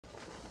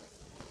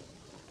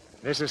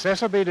This is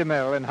Cecil B.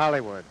 DeMille in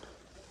Hollywood.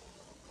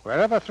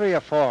 Wherever 3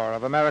 or 4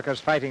 of America's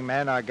fighting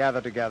men are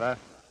gathered together,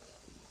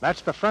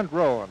 that's the front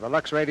row of the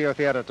Lux Radio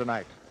Theater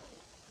tonight.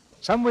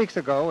 Some weeks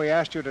ago, we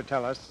asked you to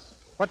tell us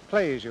what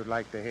plays you'd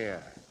like to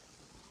hear.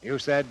 You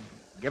said,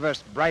 give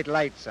us bright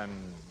lights and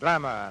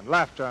glamour and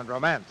laughter and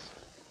romance.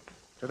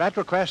 To that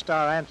request,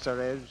 our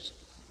answer is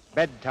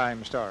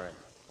Bedtime Story,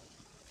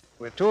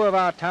 with 2 of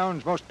our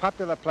town's most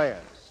popular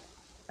players.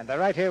 And they're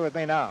right here with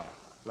me now,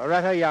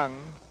 Loretta Young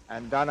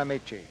and Don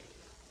Ameche.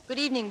 Good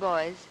evening,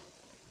 boys.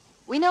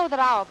 We know that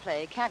our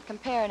play can't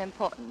compare in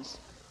importance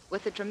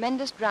with the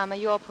tremendous drama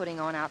you're putting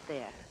on out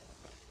there.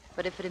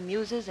 But if it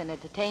amuses and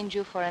entertains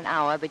you for an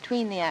hour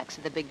between the acts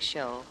of the big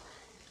show,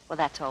 well,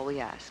 that's all we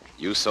ask.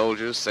 You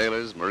soldiers,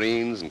 sailors,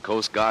 Marines, and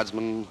Coast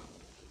Guardsmen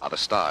are the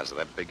stars of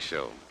that big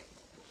show.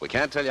 We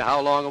can't tell you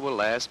how long it will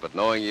last, but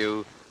knowing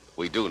you,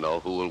 we do know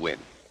who will win.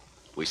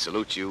 We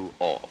salute you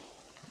all.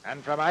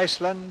 And from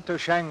Iceland to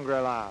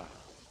Shangri-La,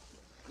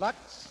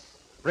 Lux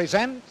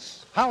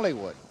presents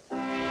Hollywood.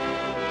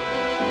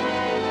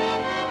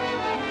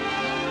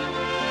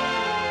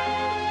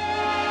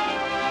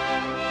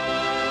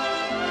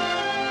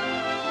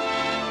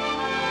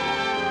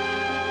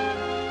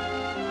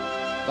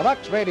 The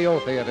Lux Radio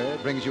Theater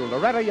brings you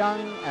Loretta Young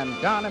and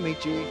Don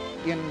Ameche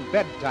in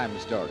Bedtime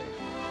Story.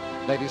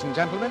 Ladies and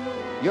gentlemen,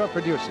 your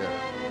producer,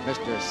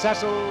 Mr.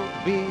 Cecil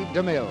B.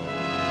 DeMille.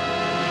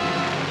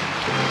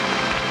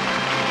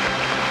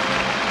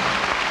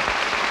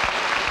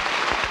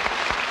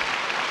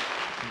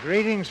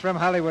 Greetings from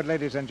Hollywood,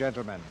 ladies and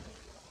gentlemen.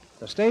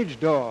 The stage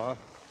door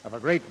of a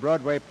great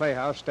Broadway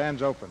playhouse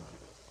stands open,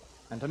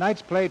 and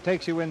tonight's play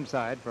takes you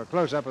inside for a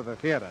close-up of the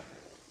theater.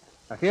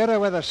 A theater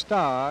where the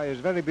star is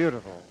very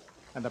beautiful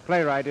and the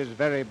playwright is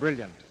very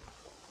brilliant.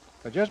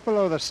 But just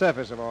below the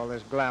surface of all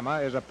this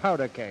glamour is a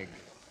powder keg,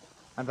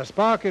 and the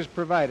spark is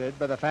provided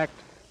by the fact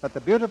that the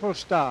beautiful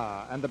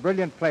star and the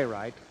brilliant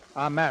playwright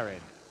are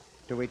married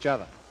to each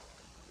other.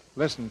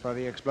 Listen for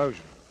the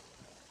explosion.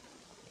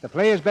 The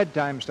play is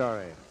Bedtime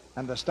Story,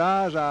 and the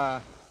stars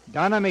are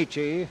Don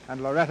Ameche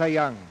and Loretta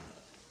Young,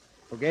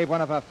 who gave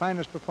one of her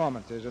finest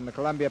performances in the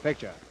Columbia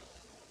picture.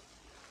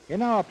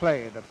 In our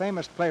play, the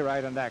famous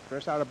playwright and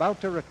actress are about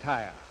to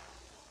retire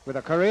with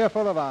a career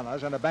full of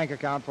honors and a bank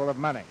account full of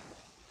money.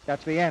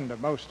 That's the end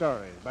of most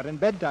stories, but in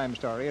Bedtime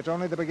Story, it's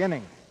only the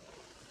beginning.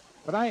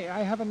 But I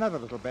have another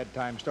little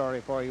bedtime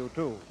story for you,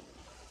 too.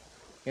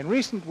 In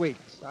recent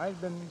weeks, I've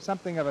been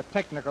something of a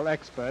technical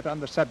expert on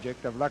the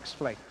subject of Lux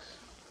Flakes.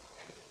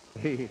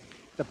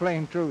 The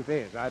plain truth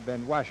is, I've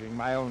been washing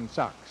my own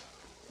socks.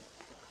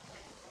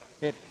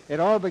 It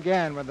all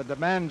began when the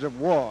demands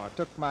of war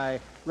took my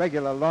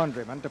regular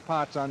laundryman to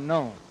parts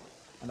unknown,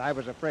 and I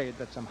was afraid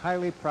that some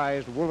highly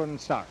prized woolen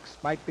socks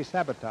might be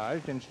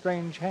sabotaged in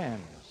strange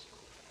hands.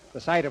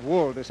 The sight of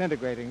wool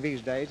disintegrating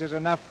these days is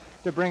enough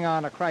to bring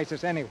on a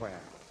crisis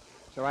anywhere,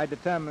 so I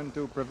determined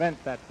to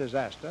prevent that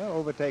disaster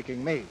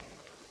overtaking me.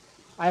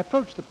 I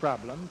approached the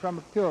problem from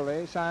a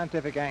purely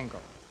scientific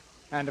angle,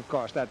 and of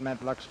course that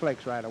meant Lux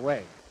Flakes right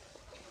away.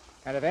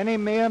 And if any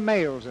mere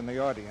males in the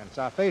audience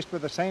are faced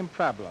with the same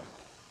problem,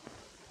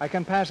 I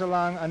can pass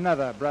along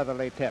another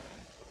brotherly tip.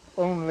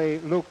 Only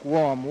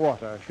lukewarm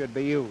water should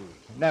be used,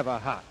 never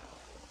hot.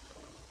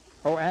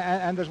 Oh,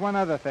 and there's one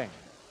other thing.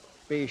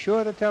 Be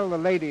sure to tell the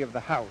lady of the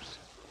house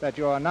that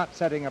you're not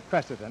setting a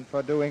precedent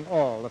for doing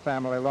all the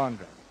family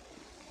laundry.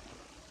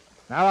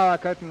 Now our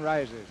curtain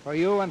rises for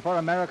you and for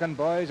American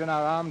boys in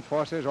our armed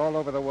forces all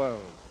over the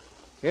world.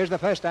 Here's the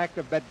first act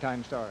of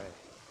Bedtime Story,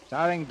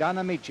 starring Don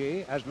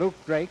Ameche as Luke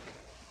Drake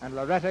and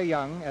Loretta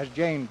Young as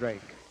Jane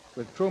Drake,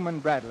 with Truman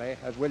Bradley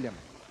as William.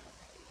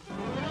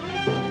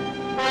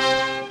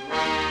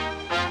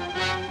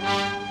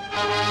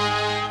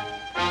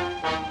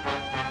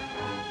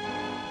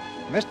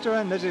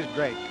 Mr. and Mrs.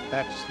 Drake,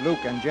 that's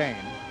Luke and Jane,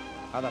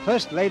 are the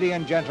first lady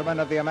and gentlemen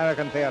of the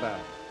American theater.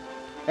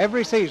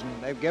 Every season,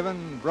 they've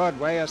given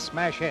Broadway a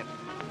smash hit,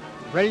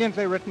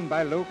 brilliantly written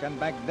by Luke and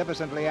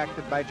magnificently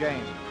acted by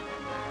Jane.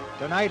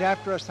 Tonight,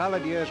 after a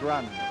solid year's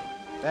run,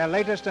 their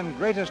latest and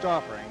greatest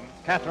offering,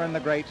 Catherine the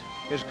Great,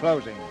 is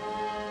closing.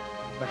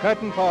 The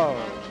curtain falls,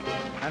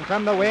 and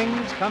from the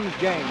wings comes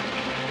Jane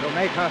to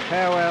make her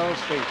farewell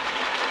speech.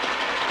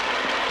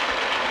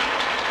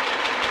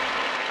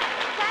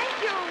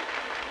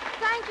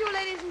 Thank you,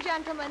 ladies and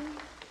gentlemen.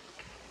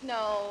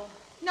 No,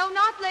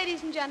 not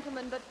ladies and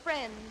gentlemen, but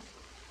friends.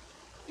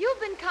 You've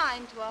been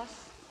kind to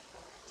us.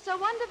 So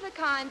wonderfully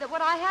kind that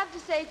what I have to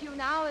say to you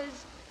now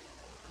is,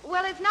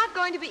 well, it's not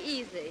going to be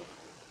easy.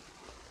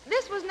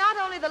 This was not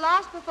only the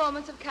last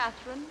performance of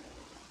Catherine,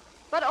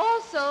 but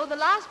also the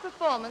last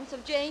performance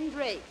of Jane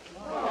Drake.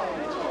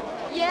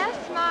 Yes,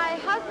 my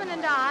husband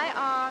and I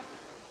are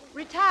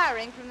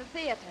retiring from the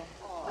theater.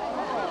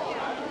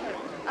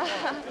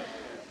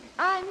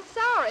 I'm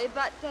sorry,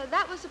 but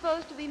that was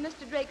supposed to be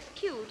Mr. Drake's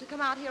cue to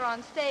come out here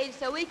on stage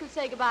so we could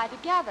say goodbye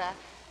together.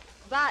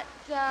 But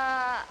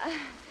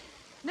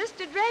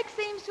Mr. Drake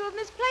seems to have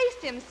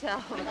misplaced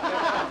himself.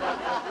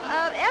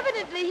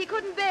 Evidently, he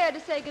couldn't bear to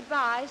say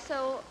goodbye,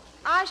 so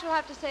I shall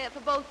have to say it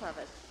for both of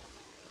us.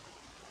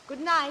 Good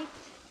night.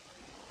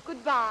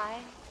 Goodbye.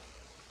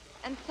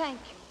 And thank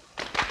you.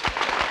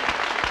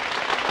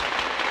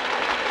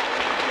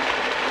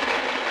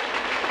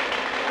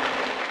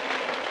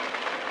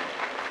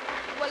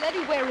 Well,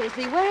 Eddie, where is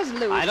he? Where is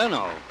Luke? I don't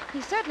know. He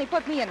certainly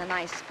put me in a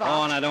nice spot.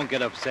 Oh, now don't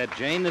get upset,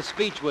 Jane. The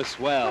speech was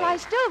swell. But I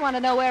still want to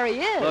know where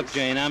he is. Look,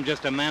 Jane, I'm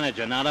just a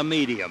manager, not a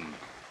medium.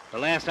 The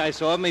last I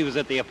saw him, he was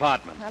at the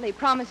apartment. Well, he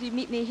promised he'd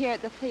meet me here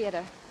at the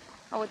theater.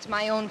 Oh, it's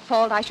my own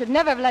fault. I should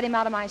never have let him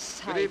out of my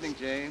sight. Good evening,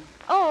 Jane.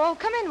 Oh,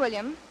 come in,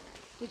 William.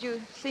 Did you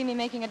see me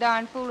making a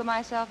darn fool of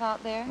myself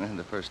out there? Well,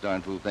 the first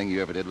darn fool thing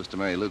you ever did was to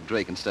marry Luke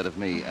Drake instead of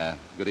me.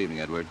 Good evening,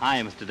 Edward.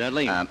 Hi, Mr.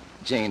 Dudley.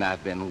 Jane,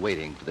 I've been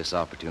waiting for this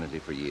opportunity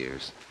for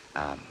years.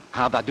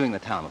 How about doing the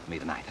town with me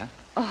tonight, huh?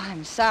 Oh,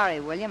 I'm sorry,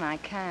 William. I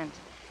can't.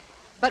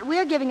 But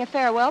we're giving a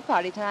farewell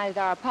party tonight at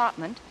our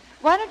apartment.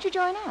 Why don't you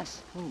join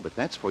us? Oh, but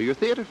that's for your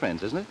theater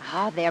friends, isn't it?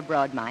 Ah, they're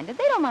broad-minded.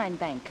 They don't mind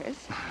bankers.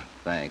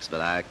 Thanks,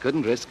 but I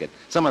couldn't risk it.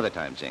 Some other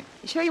time, Jane.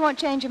 You sure you won't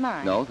change your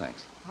mind? No,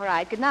 thanks. All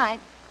right, good night.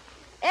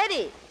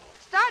 Eddie,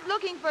 start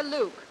looking for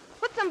Luke.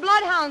 Put some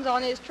bloodhounds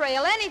on his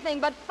trail,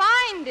 anything, but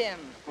find him.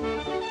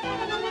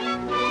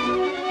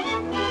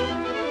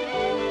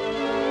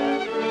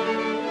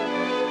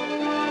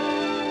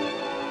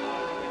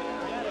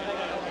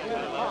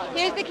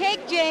 Here's the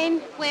cake,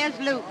 Jane. Where's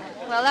Luke?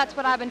 Well, that's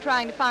what I've been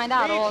trying to find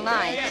out all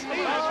night.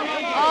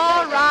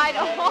 All right,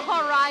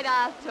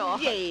 I'll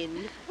talk.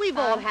 Jane, we've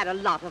all had a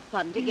lot of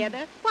fun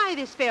together. Why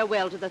this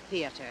farewell to the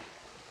theater?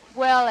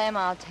 Well, Em,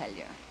 I'll tell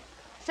you.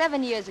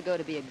 7 years ago,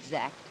 to be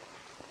exact,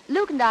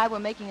 Luke and I were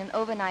making an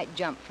overnight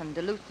jump from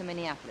Duluth to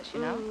Minneapolis,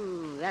 you know?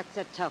 Ooh, that's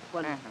a tough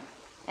one.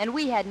 And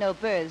we had no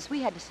berths.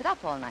 We had to sit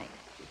up all night.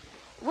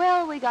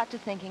 Well, we got to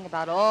thinking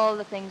about all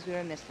the things we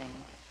were missing.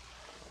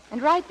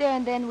 And right there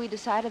and then we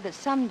decided that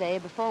someday,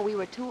 before we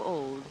were too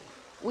old,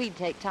 we'd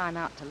take time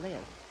out to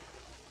live.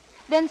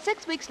 Then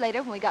 6 weeks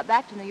later, when we got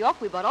back to New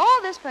York, we bought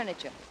all this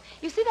furniture.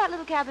 You see that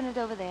little cabinet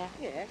over there?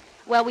 Yes.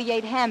 Well, we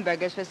ate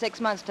hamburgers for 6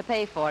 months to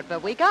pay for it,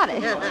 but we got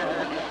it.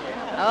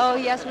 Oh,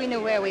 yes, we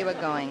knew where we were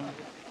going.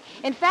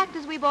 In fact,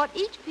 as we bought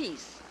each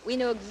piece, we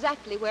knew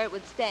exactly where it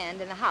would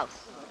stand in the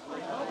house.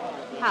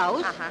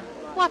 House?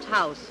 What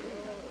house?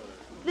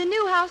 The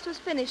new house was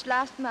finished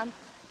last month,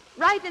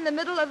 right in the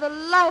middle of the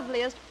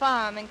loveliest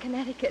farm in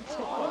Connecticut.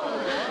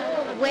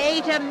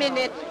 Wait a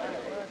minute.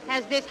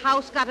 Has this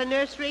house got a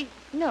nursery?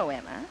 No,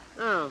 Emma.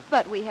 Oh.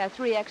 But we have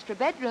 3 extra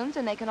bedrooms,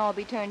 and they can all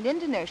be turned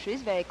into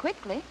nurseries very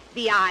quickly.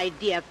 The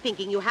idea of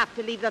thinking you have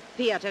to leave the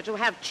theater to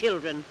have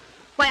children.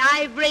 Why,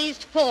 I've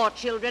raised 4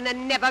 children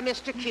and never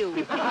missed a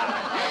cue.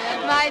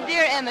 My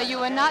dear Emma, you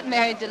were not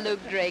married to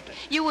Luke Drake.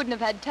 You wouldn't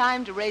have had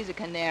time to raise a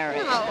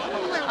canary.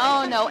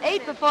 Oh, no.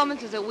 8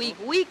 performances a week,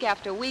 week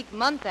after week,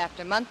 month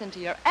after month,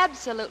 until you're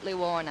absolutely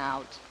worn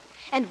out.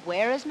 And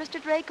where is Mr.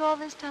 Drake all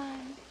this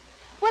time?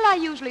 Well, I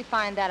usually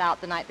find that out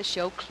the night the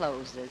show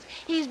closes.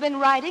 He's been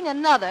writing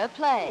another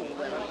play.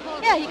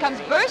 Yeah, he comes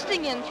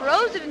bursting in,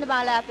 throws it into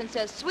my lap, and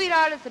says,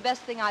 "Sweetheart, it's the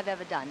best thing I've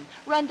ever done.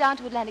 Run down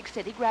to Atlantic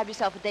City, grab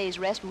yourself a day's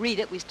rest, read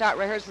it. We start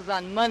rehearsals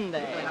on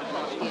Monday."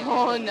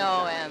 Oh,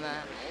 no,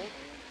 Emma.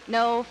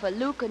 No, for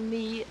Luke and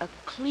me, a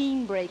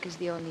clean break is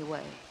the only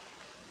way.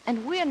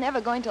 And we're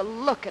never going to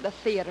look at a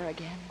theater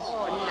again.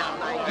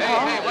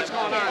 Hey, what's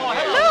going on?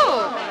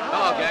 Luke!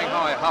 Hello, gang.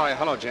 How are you?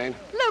 Hello, Jane.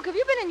 Luke, have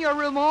you been in your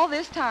room all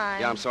this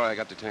time? Yeah, I'm sorry I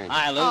got detained.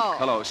 Hi, Luke. Oh.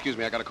 Hello, excuse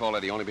me. I got to call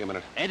Eddie. Only be a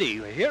minute.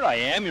 Eddie, here I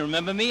am. You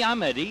remember me?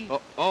 I'm Eddie.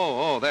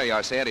 Oh, there you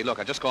are. Say, Eddie, look,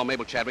 I just called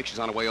Mabel Chadwick. She's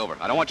on her way over.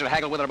 I don't want you to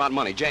haggle with her about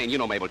money. Jane, you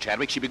know Mabel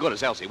Chadwick. She'd be good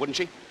as Elsie, wouldn't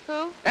she?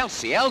 Who?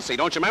 Elsie.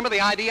 Don't you remember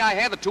the idea I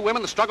had? The 2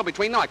 women, the struggle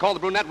between them? I called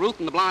the brunette Ruth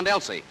and the blonde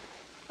Elsie.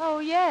 Oh,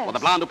 yes. Well, the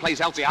blonde who plays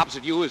Elsie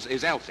opposite you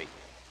is Elsie.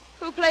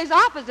 Who plays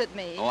opposite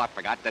me? Oh, I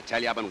forgot to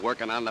tell you, I've been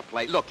working on the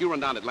play. Look, you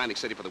run down to Atlantic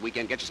City for the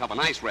weekend, get yourself a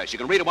nice rest. You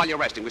can read it while you're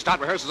resting. We start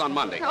rehearsals on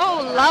Monday.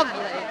 Oh,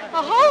 lovely.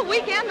 A whole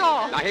weekend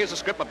off. Now, here's the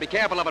script, but be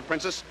careful of it,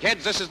 Princess.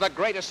 Kids, this is the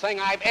greatest thing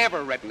I've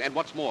ever written. And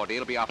what's more,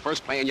 it'll be our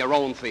first play in your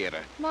own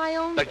theater. My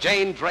own? The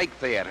Jane Drake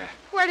Theater.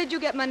 Where did you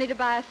get money to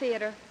buy a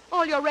theater?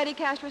 All your ready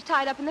cash was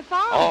tied up in the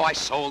farm. Oh, I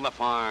sold the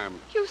farm.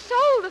 You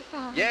sold the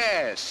farm?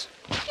 Yes.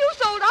 You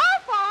sold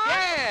our farm?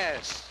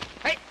 Yes.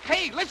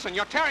 Hey, listen,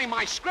 you're tearing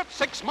my script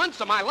 6 months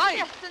of my life.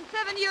 Yes, and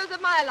 7 years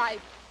of my life.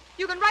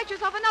 You can write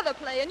yourself another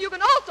play, and you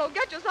can also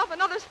get yourself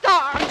another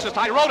star. Princess,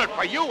 I wrote it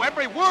for you.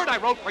 Every word I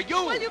wrote for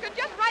you. Well, you can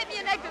just write me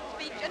an exit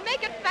speech and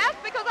make it fast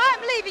because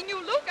I'm leaving you,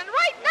 Luke, and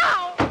right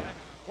now.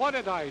 What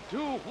did I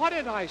do? What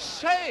did I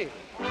say?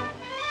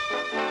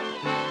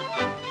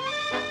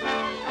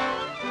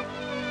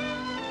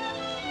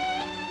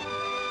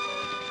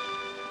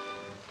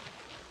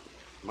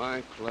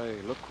 My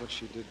play, look what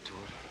she did to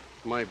it.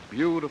 My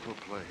beautiful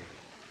play.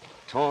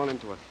 Torn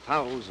into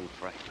 1,000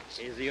 fragments.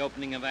 Here's the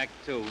opening of Act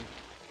 2.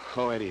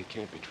 Oh, Eddie, it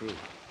can't be true.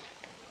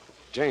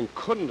 Jane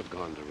couldn't have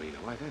gone to Reno.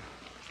 Why,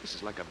 this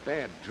is like a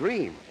bad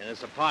dream. And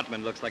this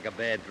apartment looks like a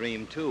bad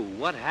dream, too.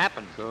 What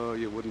happened? Oh,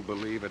 you wouldn't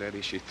believe it,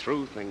 Eddie. She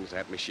threw things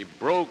at me. She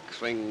broke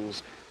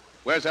things.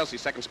 Where's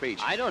Elsie's second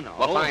speech? I don't know.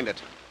 Well, find it.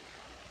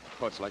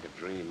 Oh, it's like a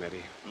dream,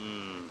 Eddie.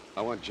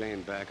 I want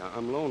Jane back.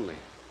 I'm lonely.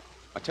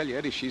 I tell you,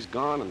 Eddie, she's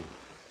gone, and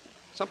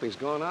something's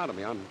gone out of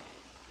me.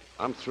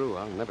 I'm through.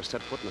 I'll never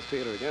set foot in the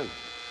theater again.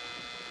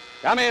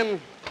 Come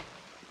in.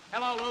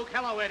 Hello, Luke.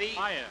 Hello, Eddie.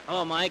 Hiya.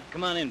 Hello, Mike.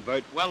 Come on in,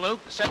 Bert. Well,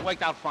 Luke, the set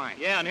worked out fine.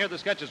 Yeah, and here are the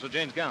sketches for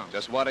Jane's gowns.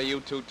 Just what are you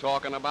two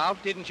talking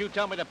about? Didn't you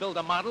tell me to build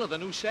a model of the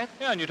new set?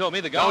 Yeah, and you told me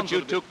the gowns... Don't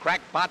you two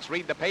crackpots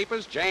read the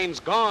papers? Jane's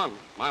gone.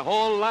 My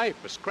whole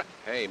life is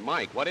Hey,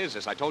 Mike, what is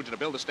this? I told you to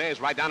build the stairs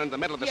right down into the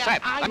middle of the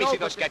set. I Let me know, see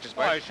those but sketches, Oh,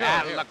 Bert. sure,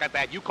 Ah, here. look at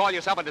that. You call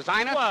yourself a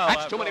designer? Well,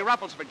 That's too many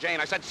ruffles for Jane.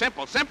 I said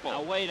simple.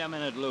 Now, wait a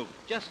minute, Luke.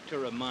 Just to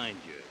remind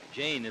you,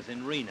 Jane is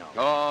in Reno.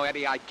 Oh,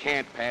 Eddie, I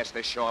can't pass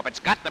this show up. It's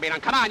got to be done.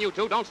 Come on, you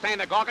two. Don't stand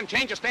there gawking.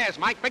 Change your stairs,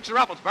 Mike. Fix your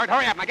ruffles, Bert.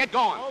 Hurry up. Now get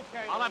going.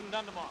 Okay. I'll have them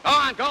done tomorrow. Go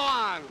on, go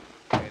on.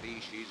 Eddie,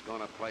 she's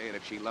gonna play it.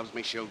 If she loves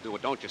me, she'll do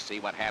it. Don't you see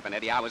what happened,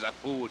 Eddie? I was a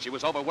fool. She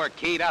was overworked,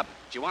 keyed up.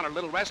 She wanted a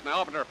little rest, and I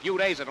offered her a few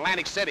days at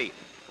Atlantic City.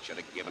 Should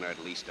have given her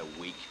at least a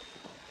week.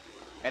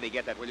 Eddie,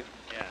 get that, will you?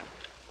 Yeah.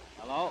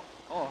 Hello?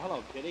 Oh,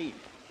 hello, Kitty.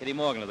 Kitty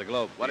Morgan of the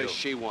Globe. What does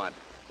she want?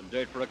 Some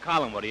dirt for a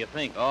column. What do you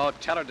think? Oh,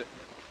 tell her to...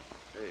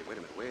 Hey,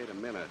 wait a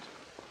minute.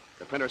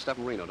 They print her stuff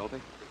in Reno, don't they?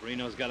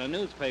 Reno's got a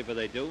newspaper,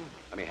 they do.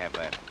 Let me have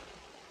that.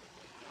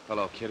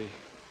 Hello, Kitty.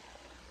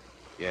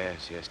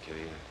 Yes,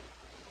 Kitty.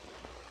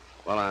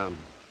 Well, I'm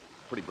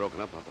pretty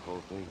broken up about the whole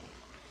thing.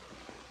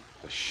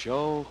 The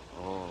show?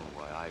 Oh,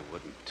 why, I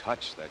wouldn't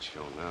touch that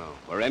show now.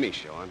 Or any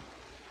show.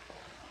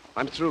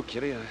 I'm through,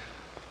 Kitty.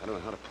 I don't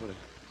know how to put it.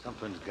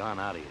 Something's gone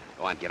out of you.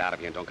 Go on, get out of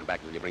here and don't come back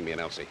until you bring me an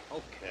Elsie.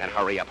 Okay. And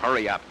hurry up.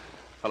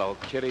 Hello,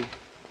 Kitty.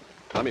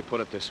 Let me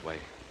put it this way.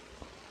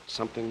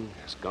 Something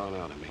has gone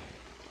out of me.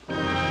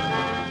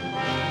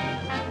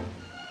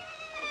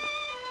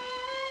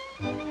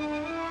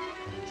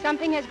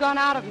 Something has gone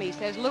out of me,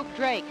 says Luke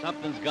Drake.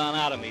 Something's gone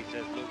out of me,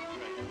 says Luke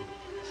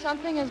Drake.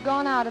 Something has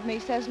gone out of me,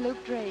 says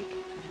Luke Drake.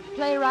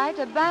 Playwright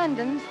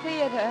abandons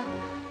theater.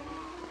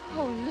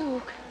 Oh,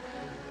 Luke.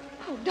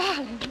 Oh,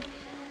 darling.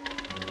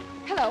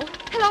 Hello,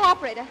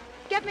 operator.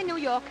 Get me New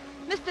York.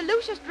 Mr.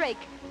 Lucius Drake.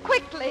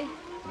 Quickly.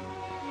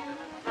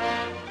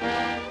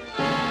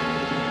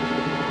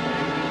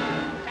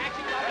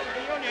 Taxi driver to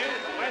the Union.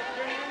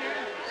 Western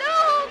Union.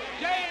 Luke!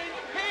 Jane,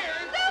 here.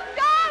 Luke,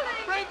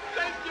 darling!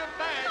 Princess, you're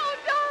back. Oh,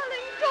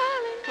 darling.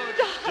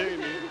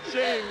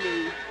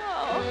 Jamie. Oh.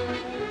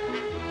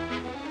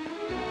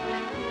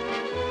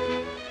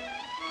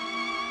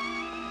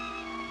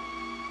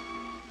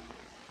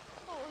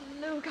 Oh,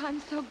 Luke, I'm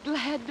so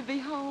glad to be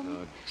home.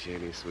 Oh,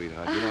 Janie,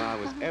 sweetheart. You know, I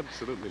was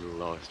absolutely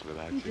lost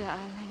without you.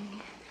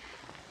 Darling.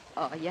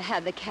 Oh, you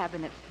had the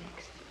cabinet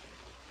fixed.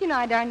 You know,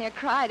 I darn near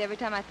cried every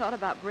time I thought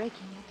about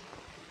breaking it.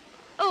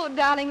 Oh,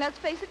 darling, let's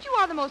face it, you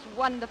are the most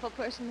wonderful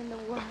person in the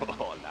world.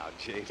 Oh, now,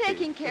 Janie.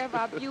 Taking care of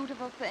our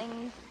beautiful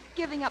things,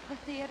 giving up the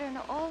theater, and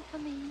all for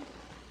me.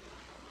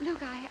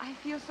 Luke, I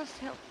feel so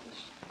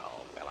selfish.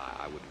 Oh, well,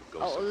 I wouldn't go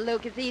Oh, so...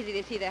 Luke, it's easy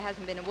to see there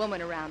hasn't been a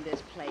woman around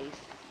this place.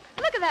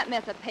 Look at that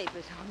mess of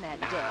papers on that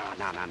desk.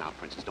 No,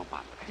 Princess, don't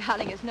bother.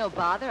 Darling, it's no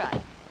bother.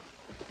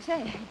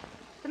 Say,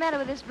 what's the matter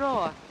with this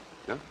drawer?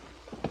 Huh?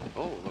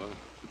 Oh,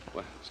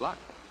 well, it's locked.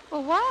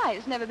 Well, why?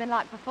 It's never been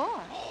locked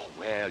before. Oh,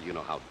 well, you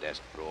know how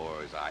desk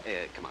drawers are.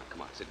 Come on,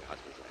 sit in your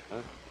husband's lap,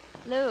 huh?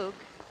 Luke,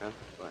 Huh?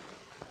 What?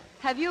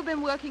 have you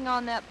been working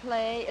on that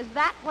play? Is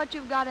that what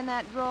you've got in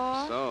that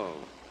drawer?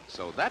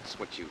 So that's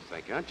what you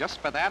think, huh? Just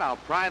for that, I'll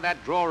pry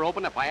that drawer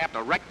open if I have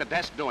to wreck the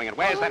desk doing it.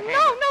 Where's that hand?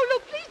 No,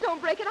 Luke, please don't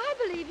break it. I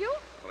believe you.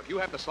 Well, if you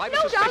have the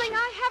slightest No, suspicion... darling,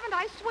 I haven't.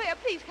 I swear.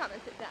 Please come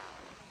and sit down.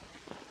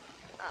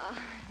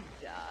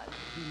 Darling.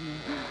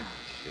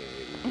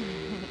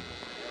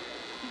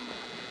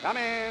 Come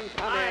in.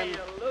 Hiya,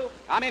 Luke.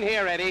 Come in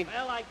here, Eddie.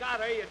 Well, I got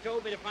her. You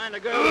told me to find a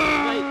girl who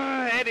was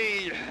late.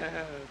 Eddie,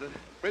 the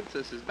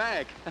princess is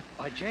back.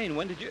 Why, Jane,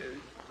 when did you...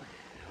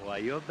 Why,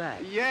 you're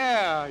back.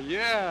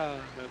 Yeah.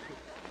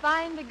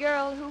 Find a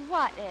girl who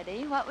what,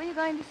 Eddie? What were you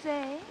going to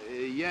say?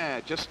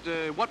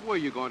 What were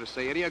you going to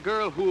say, Eddie? A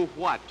girl who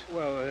what?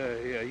 Well,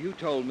 you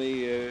told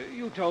me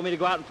to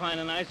go out and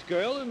find a nice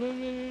girl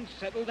and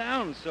settle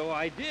down, so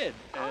I did.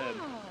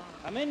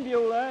 I'm in,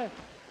 Beulah.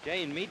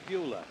 Jane, meet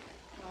Beulah.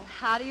 Well,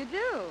 how do you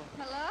do?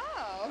 Hello.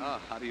 Oh,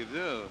 how do you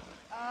do?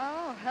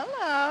 Oh,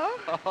 hello.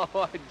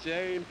 Oh,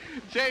 Jane,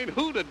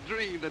 who'd have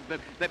dreamed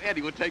that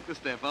Eddie would take the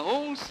step?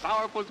 Old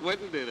Sourpuss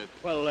went and did it.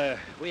 Well,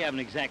 we haven't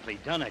exactly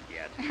done it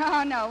yet.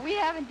 Oh, no, we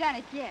haven't done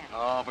it yet.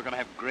 Oh, we're going to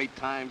have great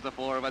times, the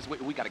four of us.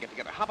 We got to get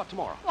together. How about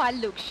tomorrow? Why,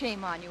 Luke,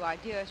 shame on you, our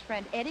dearest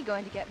friend Eddie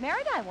going to get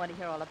married. I want to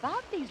hear all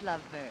about these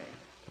lovebirds.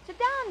 Sit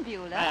down,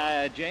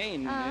 Beulah.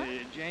 Jane,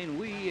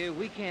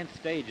 we can't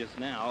stay just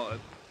now.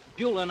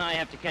 Beulah and I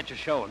have to catch a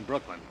show in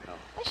Brooklyn.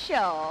 A show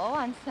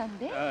on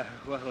Sunday?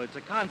 Well, it's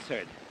a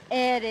concert.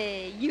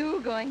 Eddie, you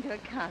going to a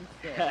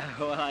concert?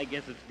 Well, I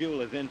guess it's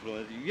Beulah's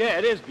influence. Yeah,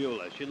 it is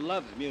Beulah. She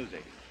loves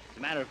music. As a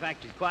matter of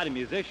fact, she's quite a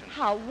musician.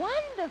 How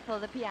wonderful,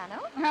 the piano.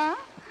 Huh?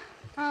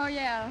 Oh,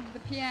 yeah, the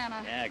piano.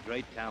 Yeah,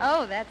 great talent.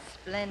 Oh, that's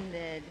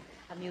splendid.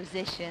 A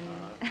musician.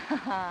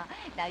 Now,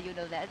 you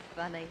know, that's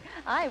funny.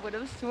 I would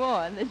have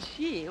sworn that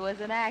she was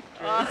an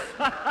actress.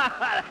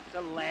 That's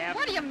a laugh.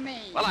 What do you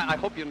mean? Well, I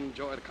hope you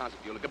enjoy the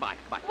concert, Beulah. Goodbye.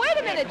 Wait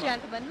a minute,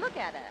 gentlemen. Look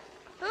at her.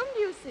 Whom do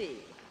you see?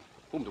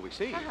 Whom do we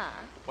see? Uh-huh.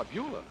 What,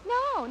 Beulah?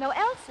 No,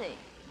 Elsie.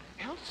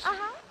 Elsie?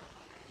 Uh-huh.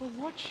 Well,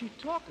 what's she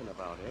talking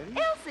about, Eddie?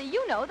 Elsie,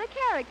 you know, the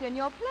character in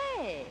your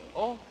play.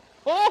 Oh,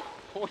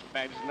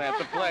 imagine that,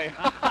 the play.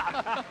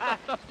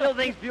 Still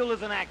thinks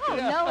Beulah's an actress.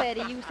 Oh, no,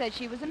 Eddie, you said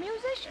she was a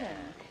musician.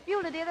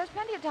 Beulah, dear, there's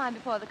plenty of time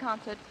before the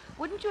concert.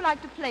 Wouldn't you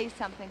like to play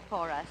something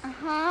for us?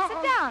 Uh-huh.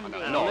 Sit down,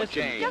 dear. No,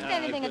 Jane. Just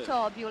anything at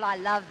all, Beulah. I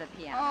love the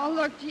piano. Oh,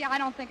 look, gee, I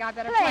don't think I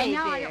better Play, play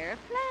now. dear,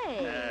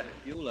 play.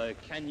 Beulah,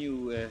 can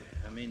you,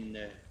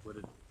 would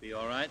it be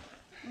all right?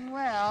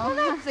 Well,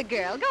 That's the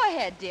girl. Go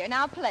ahead, dear.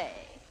 Now play.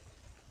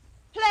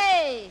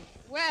 Play.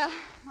 well,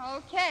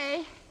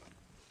 okay.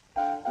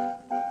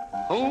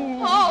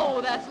 Oh,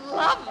 that's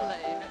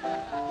lovely.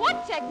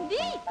 What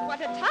technique.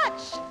 What a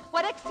touch.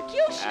 What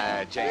execution.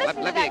 Jane, Listen let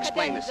to me that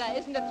explain this. cadenza.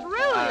 Isn't it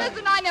thrilling?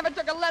 Listen, I never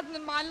took a lesson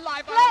in my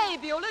life. Play,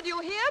 Beulah. Do you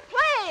hear?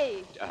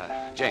 Play.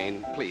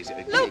 Jane, please.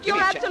 Luke, give you're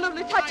me a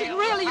absolutely touching.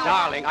 Really, you are.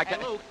 Darling, I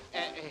can... Luke,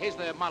 here's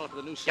the model for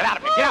the new set. Get out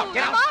of here. Get The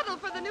out. model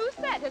for the new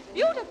set. It's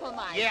beautiful,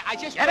 Mike. Yeah, I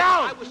just... Get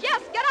out! I was...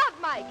 Yes, get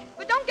out, Mike.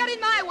 But don't get in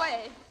my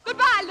way.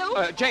 Goodbye,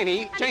 Luke.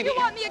 Janie. And if you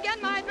want me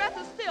again, my address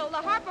is still the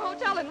Harper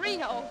Hotel in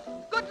Reno.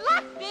 Good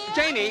luck, dear.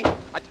 Janie.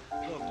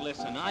 Look,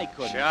 listen, I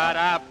couldn't. Shut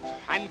up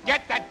and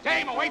get that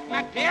dame away from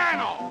that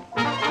piano.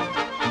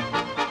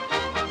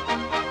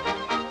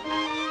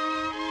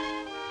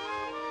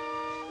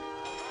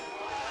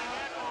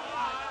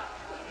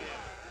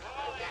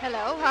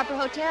 Hello, Harper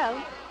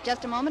Hotel.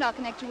 Just a moment, I'll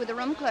connect you with the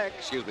room clerk.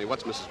 Excuse me,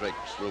 what's Mrs.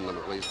 Drake's room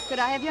number, please? Could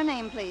I have your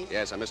name, please?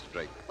 Yes, I'm Mr.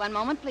 Drake. One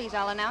moment, please.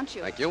 I'll announce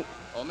you. Thank you.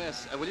 Oh,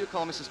 miss, will you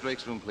call Mrs.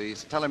 Drake's room,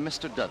 please? Tell her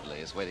Mr. Dudley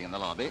is waiting in the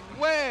lobby.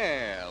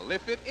 Well,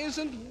 if it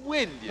isn't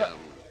William.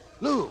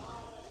 Lou,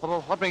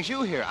 well, what brings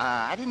you here?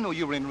 I didn't know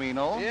you were in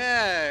Reno.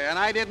 Yeah, and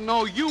I didn't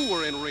know you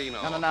were in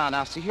Reno. No.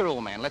 Now, see here,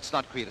 old man, let's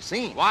not create a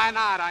scene. Why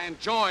not? I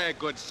enjoy a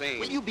good scene.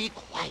 Will you be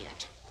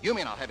quiet? You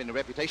may not have any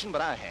reputation,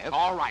 but I have.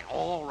 All right,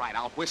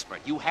 I'll whisper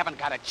it. You haven't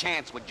got a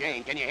chance with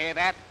Jane. Can you hear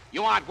that?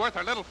 You aren't worth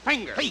her little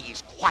finger.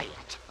 Please,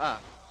 quiet.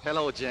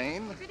 Hello,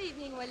 Jane. Good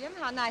evening, William.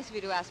 How nice of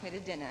you to ask me to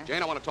dinner.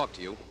 Jane, I want to talk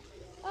to you.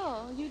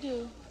 Oh, you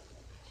do.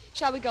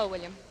 Shall we go,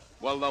 William?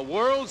 Well, the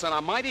world's in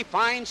a mighty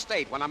fine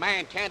state when a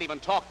man can't even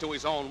talk to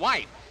his own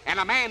wife. And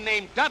a man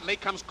named Dudley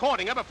comes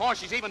courting her before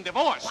she's even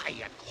divorced.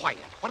 Quiet.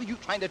 What are you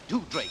trying to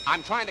do, Drake?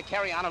 I'm trying to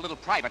carry on a little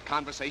private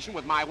conversation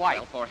with my wife.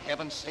 Well, for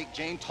heaven's sake,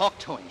 Jane, talk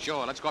to him.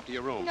 Sure, let's go up to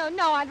your room.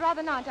 No, I'd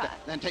rather not.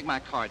 Then take my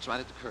cards right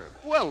at the curb.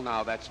 Well,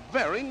 now, that's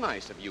very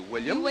nice of you,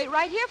 William. You wait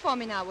right here for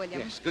me now,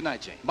 William. Yes, good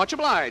night, Jane. Much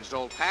obliged,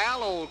 old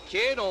pal, old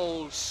kid,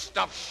 old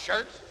stuffed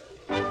shirt.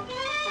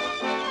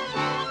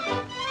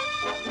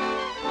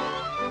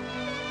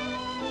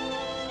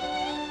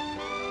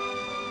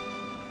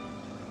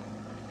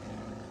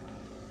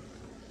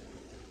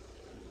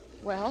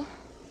 Well,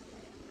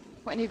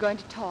 when are you going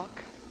to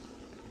talk?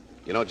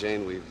 You know,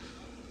 Jane, we've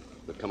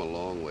come a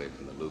long way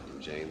from the Luke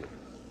and Jane that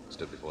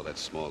stood before that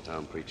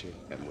small-town preacher,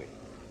 haven't we?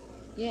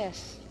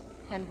 Yes.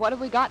 And what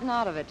have we gotten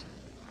out of it?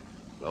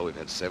 Well, we've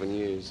had 7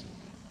 years.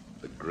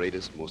 The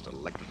greatest, most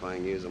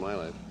electrifying years of my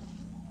life.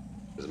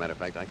 As a matter of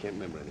fact, I can't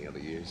remember any other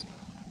years.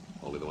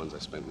 Only the ones I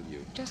spent with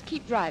you. Just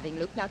keep driving,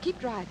 Luke. Now keep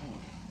driving.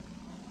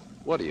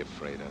 What are you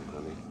afraid of,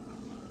 honey?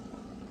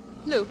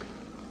 Luke,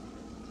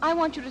 I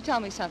want you to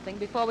tell me something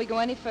before we go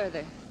any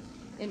further.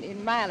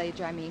 In mileage,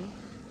 I mean.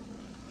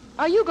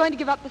 Are you going to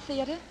give up the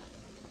theater?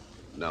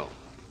 No.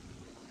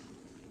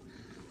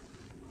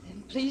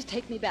 Then please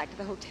take me back to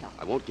the hotel.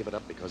 I won't give it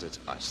up because it's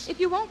us. If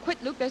you won't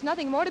quit, Luke, there's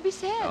nothing more to be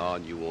said. Oh,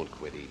 and you won't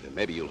quit either.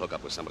 Maybe you'll hook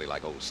up with somebody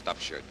like old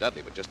stuffed shirt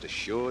Dudley, but just as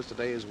sure as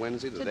today is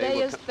Wednesday, the day Today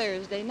will is come.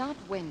 Thursday, not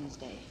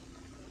Wednesday.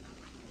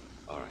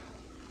 All right.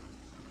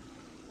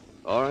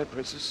 All right,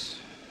 Princess.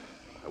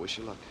 I wish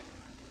you luck.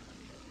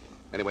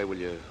 Anyway, will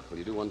you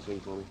do one thing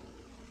for me?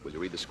 Will you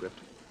read the script?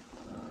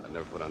 I've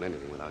never put on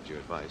anything without your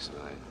advice, and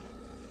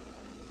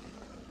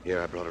Here,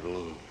 I brought it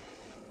along.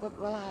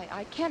 Well,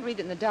 I can't read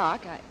it in the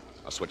dark.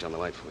 I'll switch on the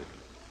light for you.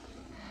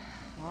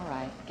 All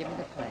right, give me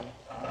the play.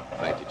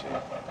 Thank you, Jane.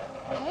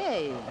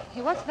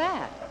 Hey, what's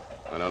that?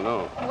 I don't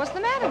know. What's the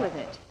matter with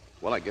it?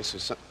 Well, I guess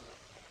there's some...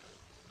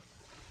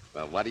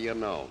 Well, what do you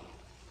know?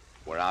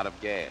 We're out of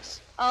gas.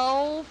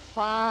 Oh,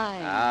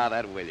 fine. Ah,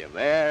 that William.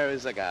 There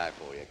is a guy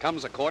for you.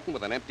 Comes a-courting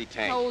with an empty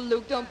tank. Oh,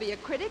 Luke, don't be a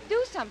critic.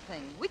 Do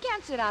something. We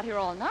can't sit out here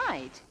all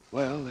night.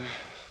 Well, there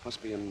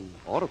must be an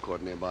auto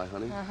court nearby,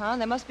 honey. Uh-huh.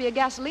 There must be a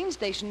gasoline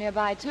station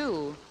nearby,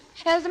 too.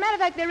 As a matter of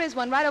fact, there is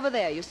one right over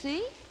there, you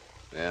see?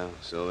 Yeah,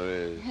 so there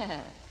is.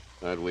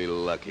 Aren't we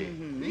lucky?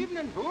 Mm-hmm.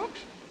 Evening, folks.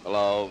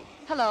 Hello?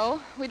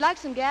 Hello. We'd like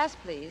some gas,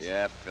 please.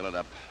 Yeah, fill it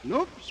up.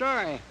 Nope,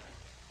 sorry.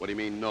 What do you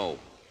mean, no?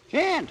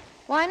 Can't.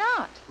 Why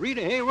not?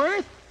 Rita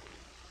Hayworth?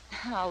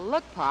 Oh,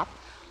 look, Pop.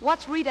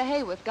 What's Rita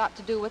Hayworth got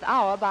to do with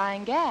our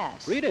buying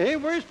gas? Rita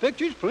Hayworth's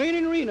picture's playing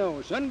in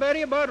Reno.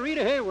 Somebody about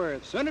Rita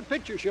Hayworth. Sunday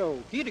picture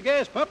show. Key to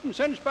gas pump in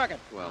son's pocket.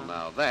 Well,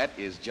 now, that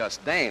is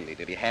just dandy.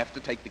 Did he have to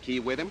take the key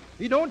with him?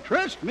 He don't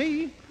trust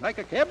me. Like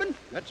a cabin?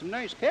 Got some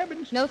nice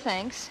cabins. No,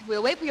 thanks.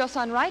 We'll wait for your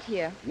son right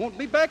here. Won't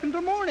be back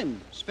until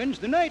morning. Spends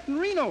the night in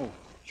Reno.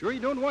 Sure you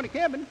don't want a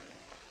cabin?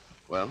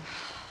 Well?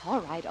 All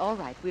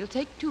right. We'll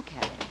take 2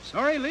 cabins.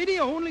 Sorry, lady,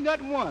 I only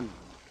got one.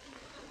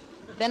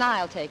 Then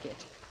I'll take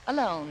it.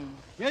 Alone.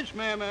 Yes,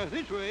 ma'am.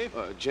 This way.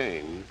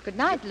 Jane. Good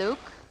night, Luke.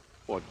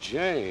 Well,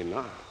 Jane,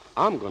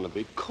 I'm going to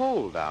be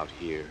cold out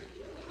here.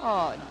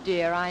 Oh,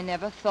 dear, I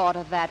never thought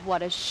of that.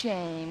 What a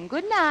shame.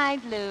 Good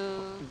night,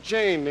 Luke.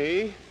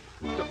 Janie.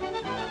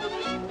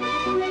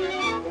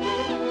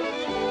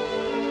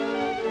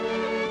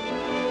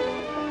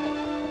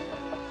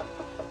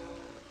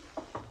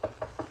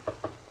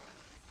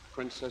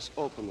 Princess,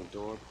 open the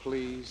door,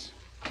 please.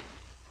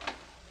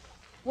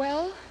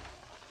 Well?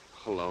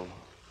 Hello.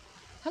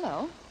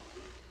 Hello.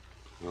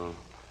 Oh.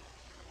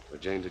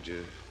 Jane, did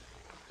you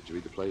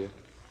read the play yet?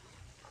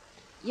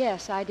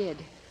 Yes, I did.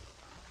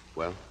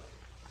 Well?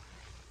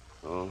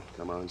 Oh,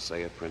 come on,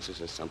 say it, Princess.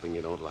 There's something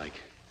you don't like.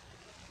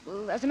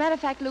 Well, as a matter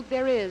of fact, Luke,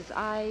 there is.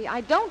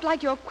 I don't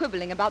like your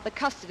quibbling about the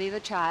custody of the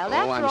child. Oh,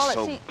 After all,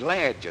 I'm so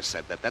glad you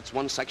said that. That's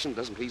one section that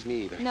doesn't please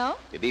me either. No?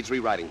 It needs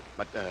rewriting.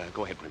 But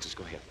go ahead, Princess,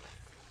 go ahead.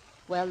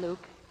 Well,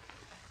 Luke,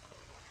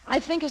 I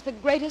think it's the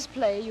greatest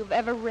play you've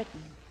ever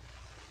written.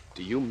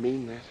 Do you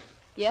mean that?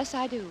 Yes,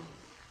 I do.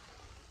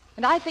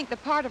 And I think the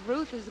part of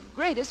Ruth is the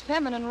greatest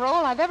feminine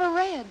role I've ever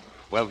read.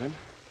 Well, then?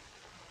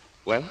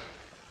 Well?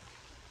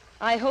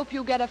 I hope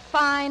you get a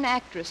fine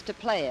actress to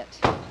play it.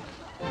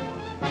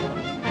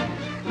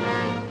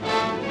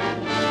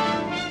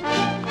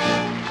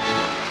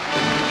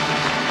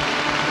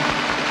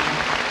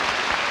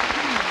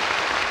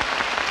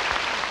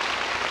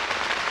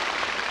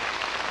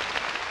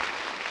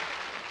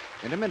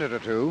 In a minute or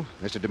two,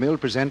 Mr. DeMille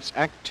presents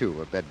Act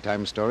 2 of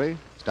Bedtime Story,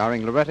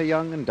 starring Loretta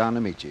Young and Don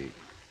Ameche.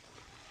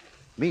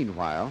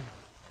 Meanwhile,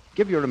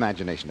 give your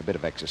imagination a bit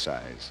of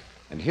exercise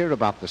and hear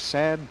about the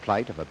sad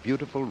plight of a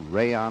beautiful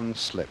rayon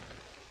slip,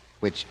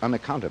 which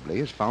unaccountably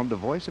has found a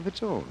voice of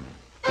its own.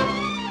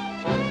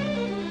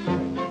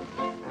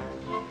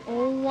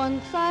 Oh,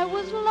 once I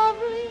was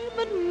lovely,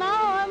 but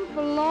now I'm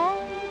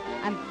forlorn.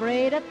 I'm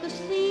frayed at the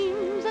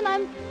seams, and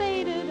I'm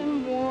faded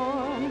and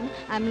worn.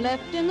 I'm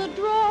left in the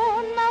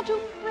drawer, now to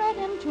fret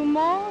and to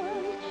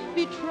mourn,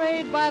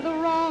 betrayed by the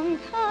wrong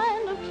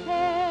kind of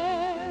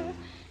care.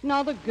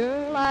 Now the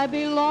girl I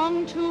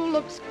belong to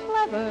looks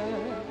clever.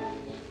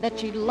 That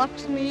she'd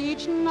lux me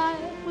each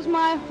night was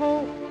my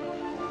hope.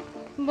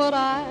 But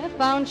I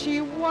found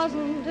she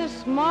wasn't as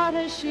smart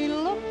as she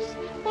looks,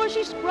 for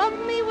she scrubbed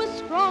me with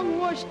strong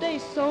wash-day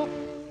soap.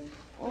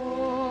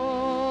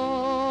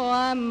 Oh,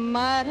 I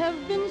might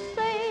have been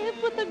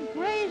saved with the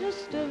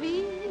greatest of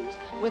ease.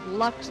 With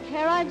Lux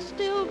care, I'd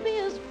still be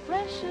as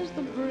fresh as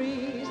the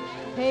breeze.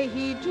 Pay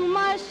heed to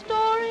my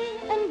story,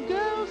 and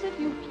girls, if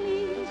you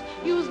please,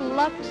 use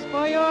Lux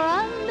for your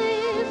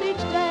undies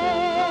each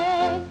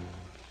day.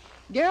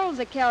 Girls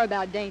that care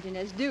about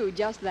daintiness do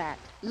just that.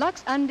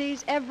 Lux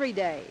undies every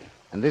day.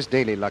 And this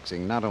daily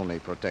luxing not only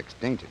protects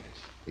daintiness,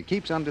 it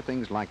keeps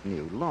underthings like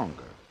new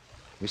longer.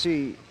 You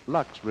see,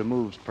 Lux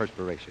removes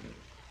perspiration,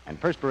 and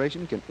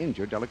perspiration can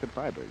injure delicate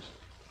fibers.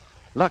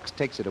 Lux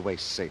takes it away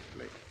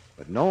safely,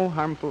 but no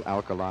harmful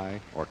alkali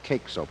or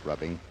cake soap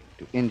rubbing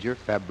to injure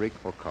fabric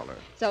or color.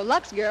 So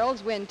Lux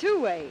girls win 2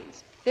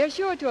 ways. They're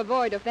sure to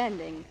avoid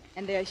offending,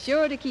 and they're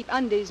sure to keep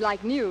undies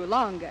like new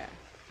longer.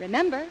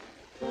 Remember?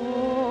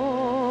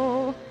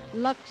 Oh,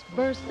 Lux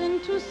bursts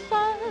into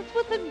size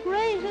with the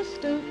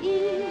greatest of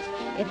ease.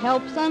 It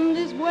helps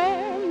undies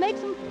wear,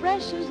 makes them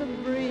fresh as a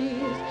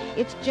breeze.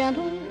 It's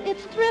gentle,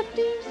 it's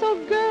thrifty, so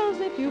girls,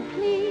 if you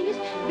please,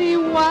 be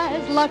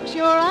wise, Lux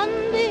your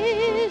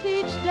undies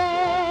each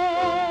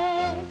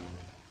day.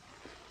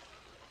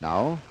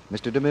 Now,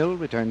 Mr. DeMille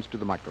returns to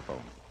the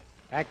microphone.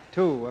 Act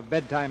 2 of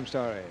Bedtime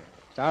Story,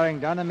 starring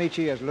Don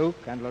Ameche as Luke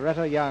and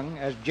Loretta Young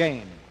as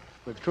Jane,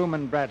 with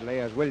Truman Bradley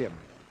as William.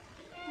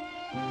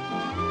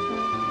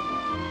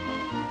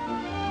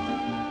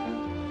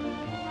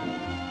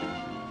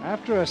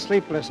 After a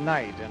sleepless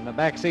night in the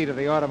back seat of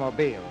the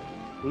automobile,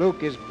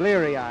 Luke is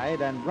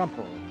bleary-eyed and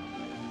rumpled.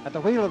 At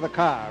the wheel of the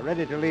car,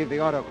 ready to leave the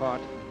auto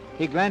court,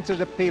 he glances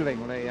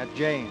appealingly at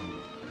Jane,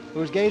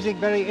 who's gazing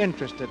very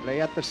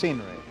interestedly at the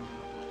scenery.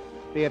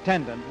 The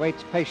attendant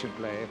waits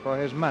patiently for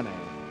his money.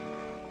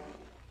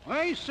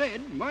 I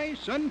said my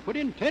son put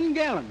in 10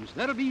 gallons.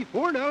 That'll be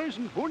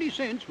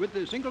 $4.40 with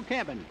the single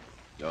cabin.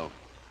 Oh,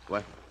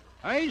 what?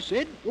 I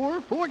said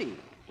 $4.40.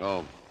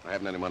 Oh, I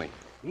haven't any money.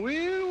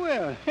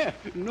 Well,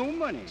 no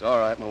money. It's all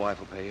right. My wife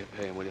will pay you.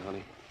 Pay him, will you,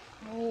 honey?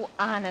 Oh,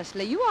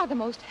 honestly, you are the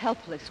most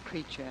helpless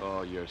creature.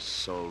 Oh, you're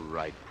so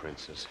right,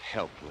 Princess.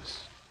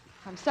 Helpless.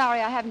 I'm sorry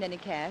I haven't any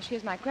cash.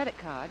 Here's my credit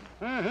card.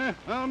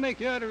 I'll make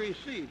you out a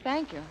receipt.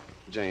 Thank you.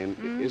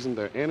 Jane, isn't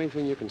there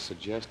anything you can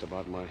suggest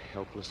about my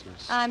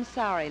helplessness? I'm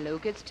sorry,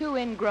 Luke. It's too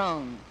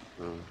ingrown.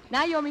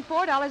 Now you owe me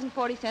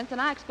 $4.40,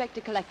 and I expect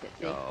to collect it,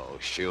 see? Oh,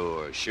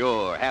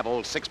 sure. Have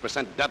old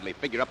 6% Dudley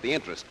figure up the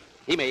interest.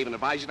 He may even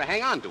advise you to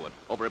hang on to it.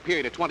 Over a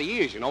period of 20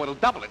 years, you know, it'll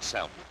double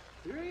itself.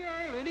 Here you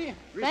are, lady.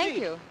 Receipt. Thank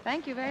you.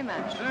 Thank you very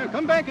much.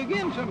 Come back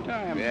again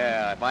sometime.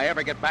 Yeah, if I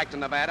ever get back to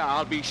Nevada,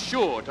 I'll be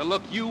sure to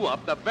look you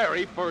up the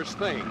very first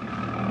thing.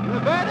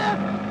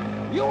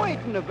 Nevada? You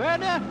ain't in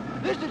Nevada.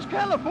 This is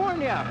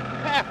California.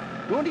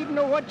 Ha! Don't even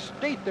know what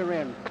state they're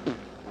in.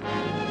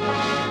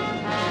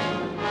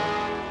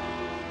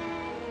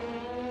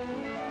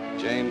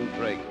 Jane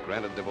Drake,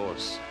 granted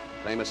divorce.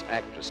 Famous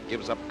actress,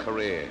 gives up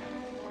career.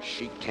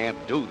 She can't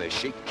do this.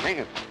 She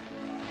can't.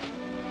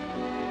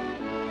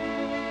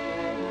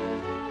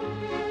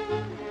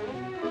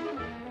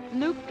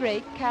 Luke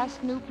Drake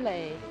cast new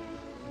play.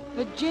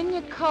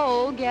 Virginia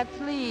Cole gets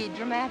lead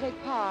dramatic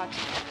part.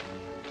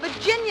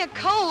 Virginia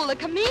Cole, a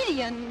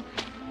comedian.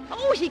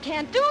 Oh, he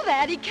can't do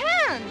that. He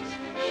can't.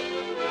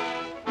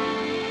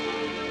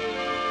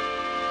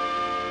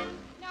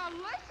 Now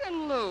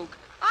listen, Luke.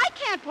 I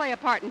can't play a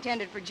part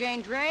intended for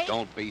Jane Drake.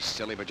 Don't be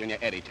silly, Virginia.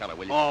 Eddie, tell her,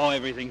 will you? Oh,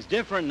 everything's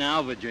different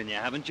now, Virginia.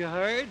 Haven't you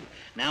heard?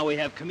 Now we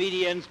have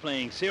comedians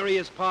playing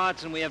serious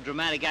parts, and we have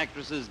dramatic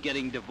actresses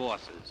getting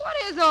divorces. What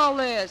is all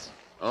this?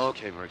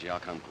 Okay, Virgie, I'll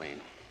come clean.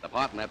 The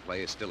part in that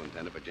play is still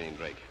intended for Jane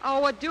Drake.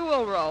 Oh, a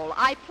dual role.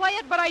 I play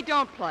it, but I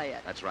don't play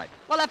it. That's right.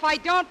 Well, if I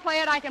don't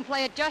play it, I can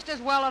play it just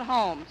as well at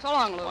home. So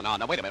long, Luke. Oh,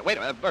 no, wait a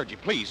minute. Virgie,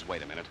 please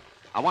wait a minute.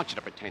 I want you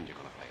to pretend you're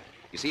going to play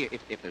it. You see,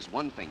 if there's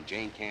one thing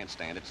Jane can't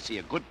stand, it's to see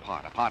a good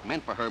part, a part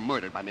meant for her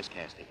murdered by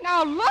miscasting.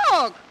 Now,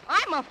 look,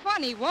 I'm a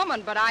funny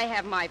woman, but I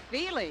have my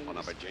feelings. Oh,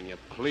 now, Virginia,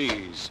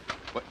 please.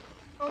 What?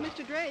 Oh,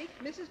 Mr. Drake,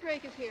 Mrs.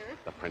 Drake is here.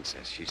 The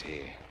princess, she's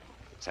here.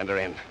 Send her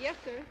in. Yes,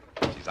 sir.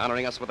 She's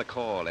honoring us with a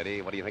call,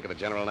 Eddie. What do you think of the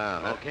general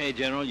now, huh? Okay,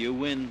 General, you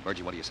win.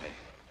 Virgie, what do you say?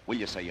 Will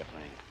you say you're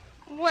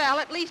playing? Well,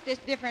 at least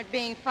it's different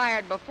being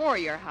fired before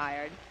you're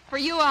hired. For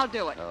you, I'll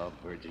do it. Oh,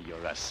 Virgie,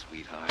 you're a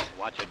sweetheart.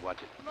 Watch it.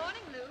 Good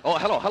morning, Luke. Oh,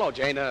 hello,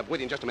 Jane.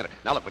 Wait in just a minute.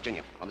 Now, look,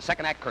 Virginia, on the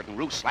second act curtain,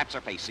 Ruth slaps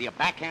her face. See, a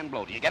backhand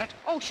blow. Do you get it?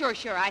 Oh, sure,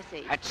 I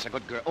see. That's a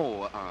good girl.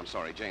 Oh, I'm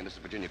sorry, Jane. This is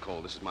Virginia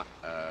Cole. This is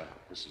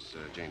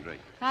Jane Drake.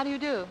 How do you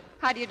do?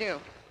 How do you do?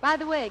 By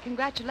the way,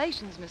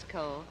 congratulations, Miss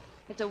Cole.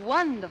 It's a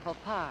wonderful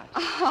part.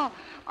 Oh,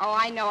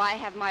 I know I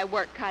have my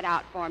work cut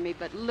out for me,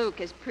 but Luke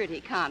is pretty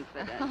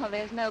confident. Oh,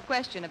 there's no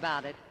question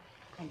about it.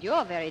 And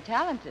you're very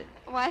talented.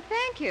 Why,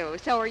 thank you.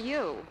 So are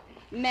you.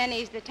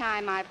 Many's the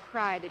time I've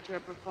cried at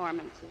your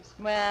performances.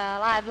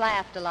 Well, I've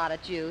laughed a lot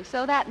at you,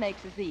 so that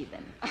makes us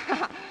even.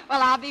 Well,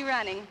 I'll be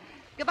running.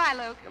 Goodbye,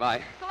 Luke.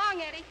 Goodbye. So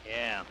long, Eddie.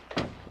 Yeah.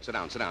 Sit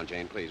down,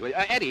 Jane, please.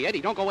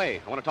 Eddie, don't go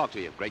away. I want to talk to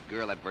you. Great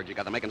girl, that Virgie.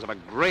 Got the makings of a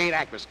great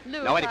actress.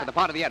 Luke, now, Eddie, for the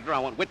part of the editor, I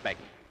want Whitbeck.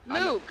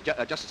 Luke.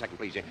 Just a second,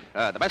 please, Jane.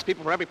 The best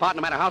people for every part,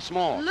 no matter how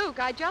small. Luke,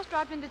 I just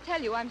dropped in to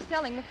tell you I'm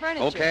selling the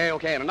furniture.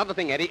 Okay. And another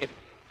thing, Eddie,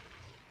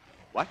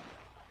 What?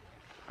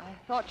 I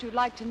thought you'd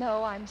like to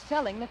know I'm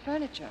selling the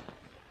furniture.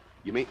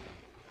 You mean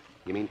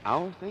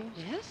our things?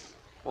 Yes?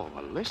 Oh,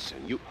 well,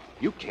 listen,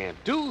 you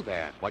can't do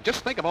that. Well,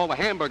 just think of all the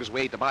hamburgers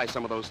we ate to buy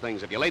some of those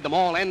things. If you laid them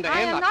all end to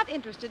I end... am not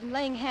interested in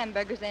laying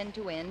hamburgers end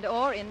to end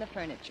or in the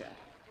furniture.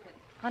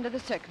 Under the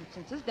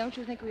circumstances, don't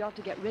you think we ought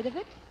to get rid of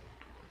it?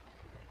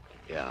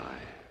 Yeah,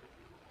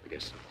 I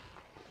guess so.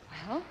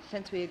 Well,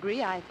 since we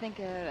agree, I think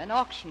an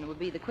auction would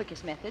be the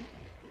quickest method.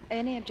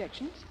 Any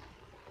objections?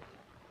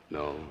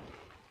 No,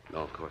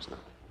 of course not.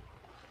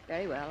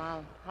 Very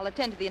well. I'll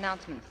attend to the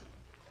announcements.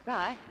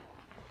 Bye.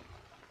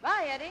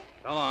 Bye, Eddie.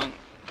 So long.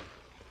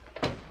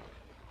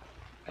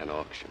 An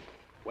auction.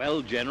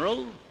 Well,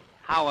 General,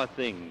 how are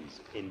things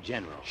in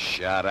general?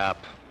 Shut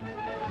up.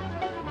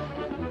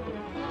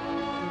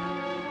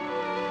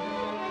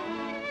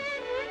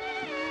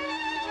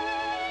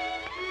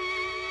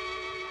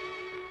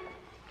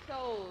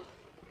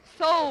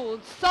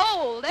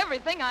 Sold.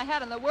 Everything I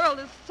had in the world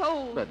is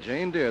sold. But,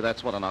 Jane, dear,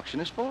 that's what an auction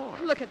is for.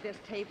 Look at this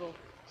table.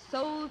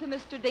 Sold to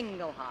Mr.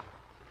 Dinglehoff.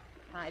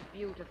 My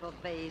beautiful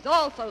vase,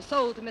 also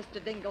sold to Mr.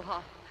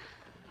 Dinglehoff.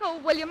 Oh,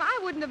 William, I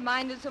wouldn't have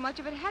minded so much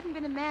if it hadn't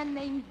been a man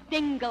named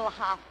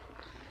Dinglehoff.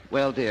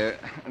 Well, dear,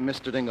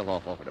 Mr.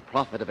 Dinglehoff offered a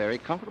profit, a very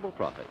comfortable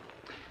profit.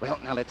 Well,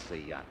 now, let's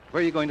see.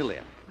 Where are you going to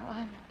live? Oh,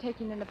 I'm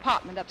taking an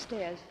apartment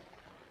upstairs.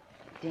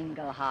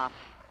 Dinglehoff.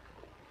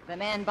 The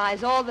man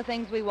buys all the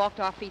things we walked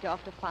our feet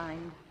off to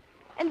find.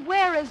 And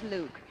where is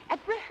Luke? At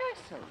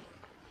rehearsal.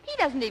 He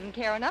doesn't even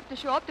care enough to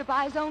show up to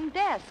buy his own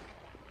desk.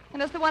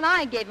 And it's the one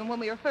I gave him when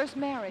we were first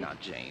married. Now,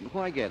 Jane,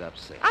 why get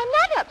upset? I'm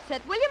not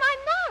upset, William. I'm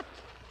not.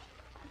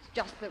 It's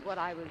just that what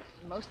I was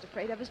most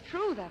afraid of is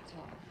true, that's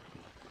all.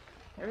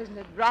 There isn't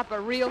a drop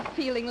of real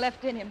feeling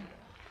left in him.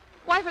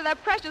 Why, for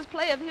that precious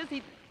play of his,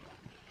 he'd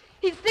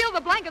steal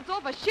the blankets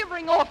off a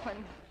shivering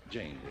orphan.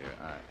 Jane, dear,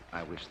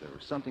 I wish there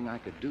was something I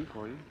could do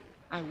for you.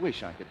 I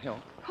wish I could help.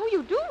 Oh,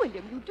 you do,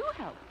 William. You do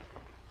help.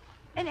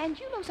 And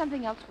you know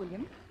something else,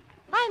 William?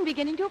 I'm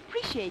beginning to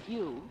appreciate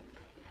you.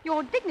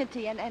 Your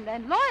dignity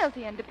and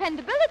loyalty and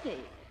dependability.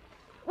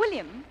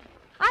 William,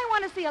 I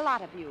want to see a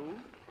lot of you.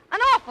 An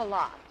awful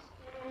lot.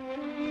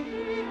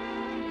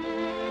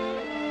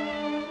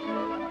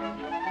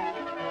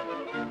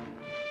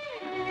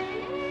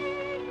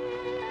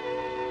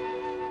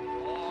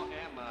 Oh,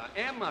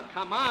 Emma,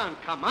 come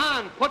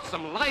on. Put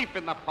some life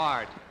in the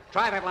part.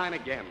 Try that line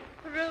again.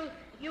 Ruth,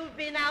 you've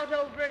been out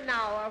over an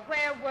hour.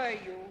 Where were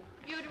you?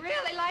 You'd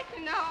really like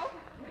to know?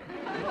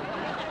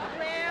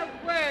 Where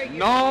were you?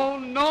 No.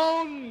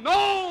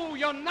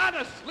 You're not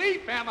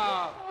asleep,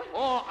 Emma. Oh,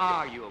 Or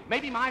are you?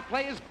 Maybe my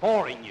play is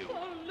boring you.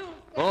 Oh, Luke.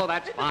 Oh,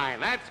 that's fine.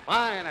 That's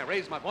fine. I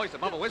raise my voice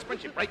above a whisper,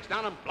 and she breaks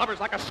down and blubbers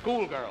like a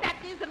schoolgirl. That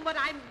isn't what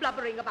I'm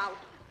blubbering about.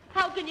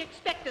 How can you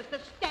expect us to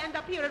stand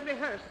up here and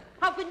rehearse?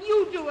 How can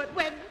you do it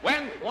when...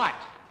 When what?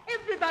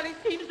 Everybody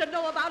seems to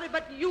know about it,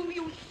 but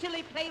you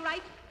silly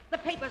playwright. The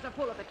papers are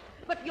full of it.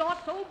 But you're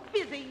so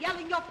busy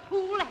yelling your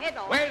fool head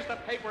off. Where's the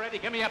paper, Eddie?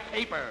 Give me a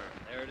paper.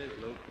 There it is,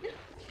 Luke.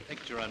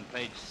 Picture on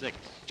page 6.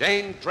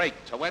 Jane Drake,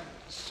 to wed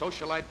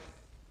socialite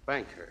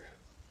banker.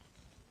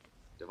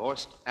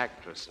 Divorced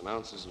actress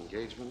announces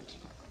engagement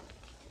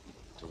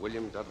to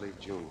William Dudley,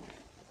 Jr.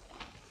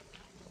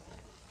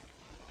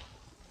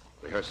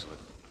 Rehearsal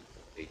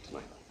at 8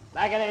 tonight.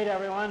 Back at 8,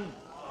 everyone.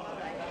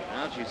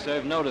 Now she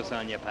served notice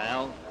on you,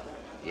 pal.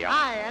 Yeah.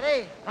 Hi,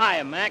 Eddie.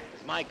 Hiya, Mac.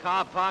 Is my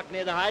car parked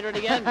near the hydrant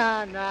again?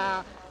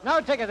 No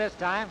ticket this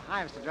time.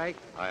 Hi, Mr. Drake.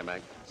 Hi,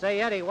 Mac.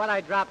 Say, Eddie, what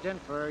I dropped in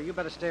for, you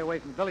better stay away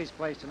from Billy's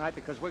place tonight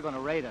because we're going to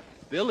raid it.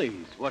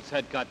 Billy's? What's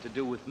that got to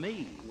do with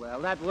me?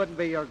 Well, that wouldn't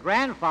be your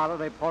grandfather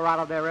they pour out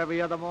of there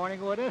every other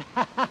morning, would it?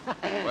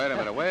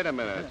 Wait a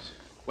minute.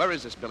 Where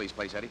is this Billy's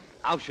place, Eddie?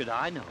 How should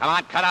I know? Come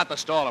on, cut out the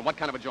stall. And what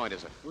kind of a joint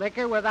is it?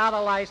 Liquor without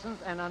a license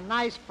and a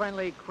nice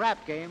friendly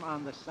crap game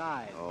on the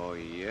side. Oh,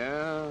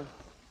 yeah?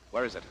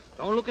 Where is it?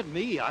 Don't look at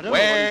me. I don't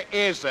Where know.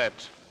 is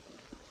it?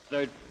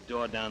 Third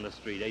door down the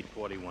street,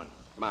 841.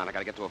 Come on, I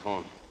gotta get to a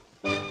phone.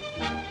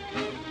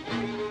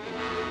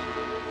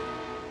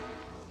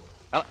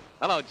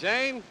 Hello,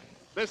 Jane.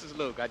 This is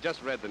Luke. I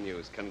just read the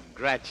news.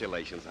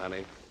 Congratulations,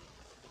 honey.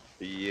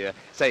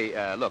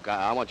 Say, look,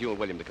 I want you and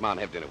William to come out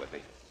and have dinner with me.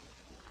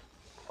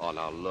 Oh,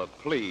 now, look,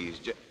 please.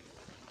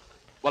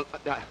 Well,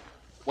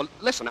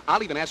 listen,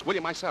 I'll even ask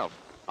William myself.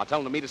 I'll tell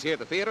him to meet us here at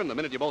the theater, and the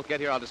minute you both get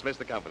here, I'll dismiss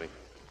the company.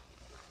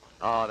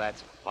 Oh,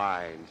 that's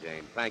fine,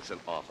 Jane. Thanks an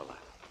awful lot.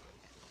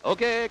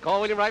 Okay, call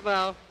William right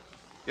now.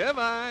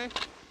 Goodbye.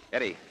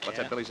 Eddie, what's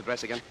that Billy's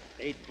address again?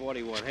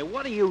 841. Hey,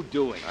 what are you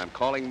doing? I'm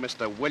calling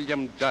Mr.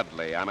 William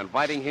Dudley. I'm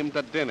inviting him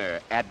to dinner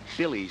at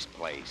Billy's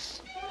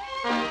place.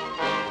 All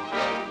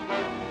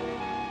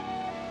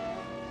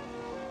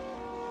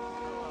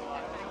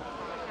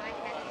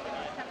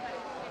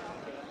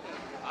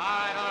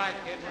right,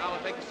 kids. Now we'll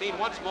take the scene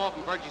once more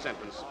from Virgie's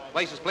entrance.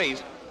 Places,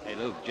 please. Hey,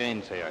 Luke,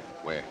 Jane's here.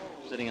 Where?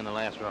 Sitting in the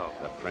last row.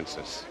 The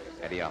princess.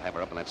 Eddie, I'll have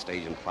her up on that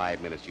stage in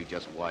 5 minutes. You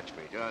just watch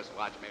me. Just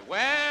watch me.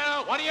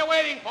 Well, what are you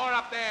waiting for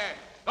up there?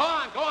 Go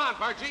on,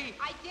 Virgie.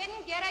 I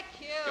didn't get a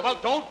cue. Yeah, well,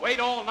 don't wait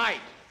all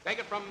night. Take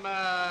it from,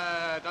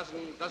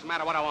 doesn't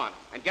matter what I want.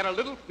 And get a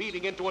little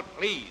feeling into it,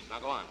 please. Now,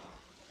 go on.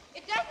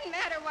 It doesn't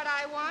matter what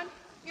I want.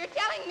 You're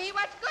telling me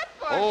what's good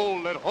for me.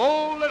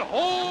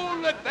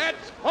 Hold it.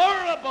 That's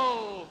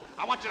horrible.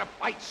 I want you to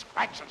fight,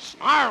 scratch, and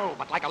snarl,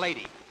 but like a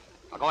lady.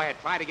 Now, go ahead.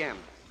 Try it again.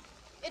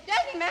 It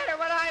doesn't matter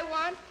what I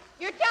want.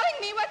 You're telling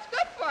me what's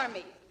good for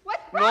me.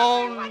 What's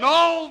proper.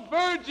 No,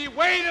 Virgie,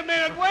 wait a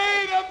minute.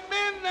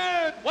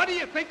 What do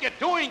you think you're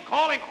doing,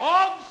 calling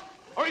hogs?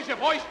 Or is your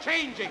voice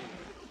changing?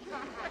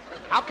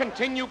 Now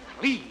continue,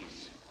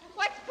 please.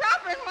 What's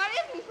proper and what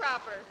isn't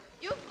proper?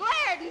 You've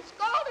glared and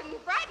scolded and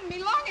frightened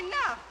me long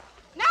enough.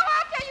 Now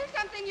I'll tell you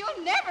something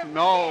you'll never forget.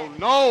 No,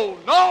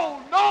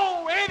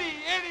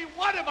 Eddie,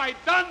 what have I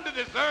done to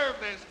deserve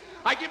this?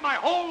 I give my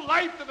whole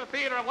life to the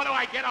theater, and what do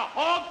I get? A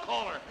hog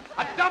collar,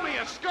 a dummy,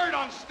 a skirt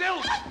on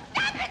stilts.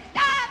 Stop it!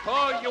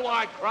 Oh, you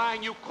aren't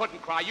crying. You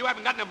couldn't cry. You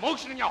haven't got an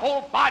emotion in your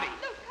whole body.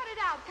 Luke, cut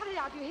it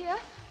out, you hear?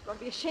 You're going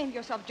to be ashamed of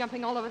yourself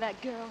jumping all over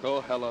that girl.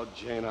 Oh, hello,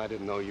 Jane. I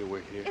didn't know you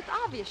were here. It's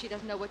obvious she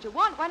doesn't know what you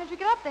want. Why don't you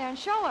get up there and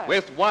show her?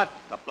 With what?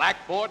 The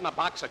blackboard and a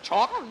box of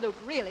chalk? Oh, Luke,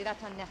 really,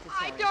 that's unnecessary.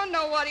 I don't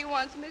know what he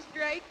wants, Miss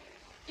Drake.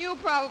 You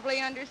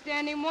probably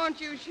understand him. Won't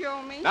you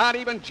show me? Not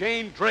even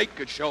Jane Drake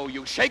could show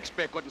you.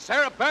 Shakespeare couldn't.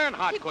 Sarah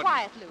Bernhardt Keep couldn't.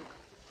 quiet, Luke.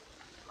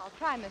 I'll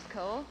try, Miss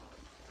Cole.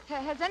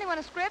 Has anyone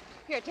a script?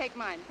 Here, take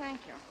mine.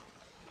 Thank you.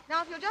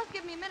 Now, if you'll just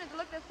give me a minute to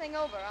look this thing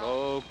over,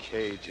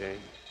 Okay, Jane.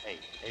 Hey,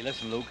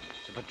 listen, Luke.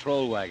 It's a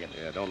patrol wagon.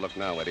 Yeah, don't look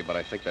now, Eddie, but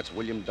I think that's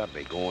William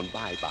Dudley going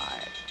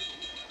bye-bye.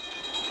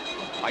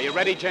 Are you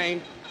ready,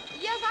 Jane?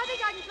 Yes, I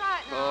think I can try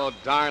it now. Oh,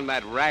 darn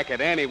that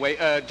racket. Anyway,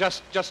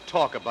 just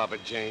talk above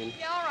it, Jane.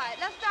 Yeah, all right.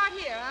 Let's start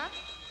here, huh?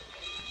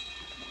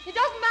 It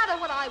doesn't matter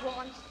what I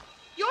want.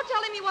 You're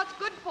telling me what's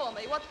good for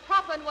me, what's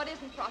proper and what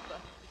isn't proper.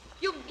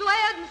 You've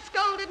glared and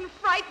scolded and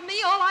frightened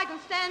me, all I can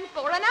stand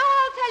for. And now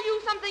I'll tell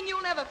you something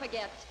you'll never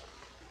forget.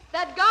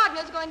 That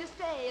Gardner's going to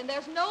stay, and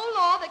there's no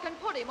law that can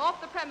put him off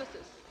the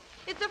premises.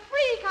 It's a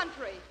free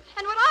country,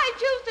 and what I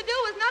choose to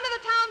do is none of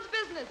the town's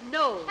business.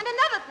 No. And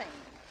another thing,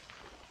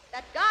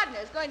 that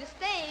Gardner's going to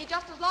stay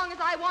just as long as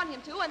I want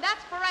him to, and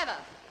that's forever.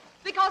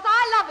 Because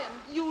I love him.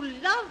 You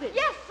love him?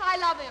 Yes, I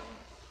love him.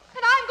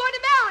 And I'm going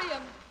to marry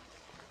him.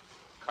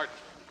 Curtain.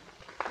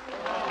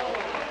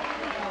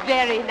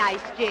 Very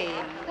nice,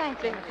 Jane.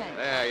 Thanks.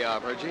 There you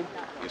are, Virgie.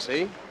 You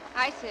see?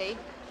 I see.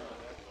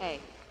 Hey,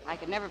 I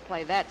could never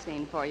play that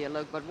scene for you,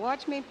 Luke, but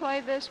watch me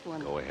play this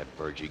one. Go ahead,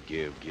 Virgie.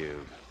 Give.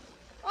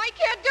 I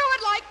can't do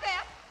it like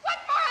that. What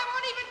more? I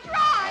won't even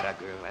try.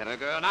 Atta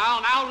girl.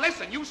 Now,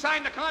 listen. You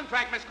signed the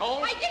contract, Miss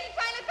Cole. I didn't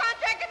sign a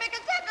contract to make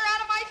a sucker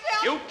out of myself.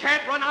 You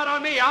can't run out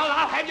on me.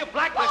 I'll have you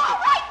blacklisted. All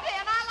right,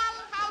 then.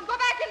 I'll go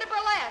back into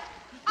burlesque.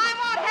 I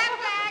won't have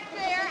to act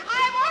there.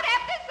 I won't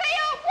have to say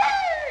a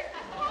word.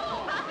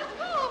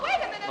 Oh, wait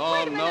a minute.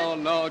 Oh,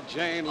 no,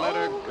 Jane, let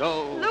her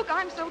go. Luke,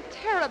 I'm so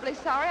terribly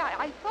sorry.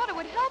 I thought it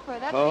would help her.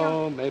 That's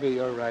Oh, maybe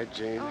you're right,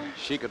 Jane.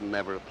 She could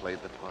never have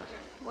played the part.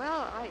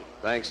 Well,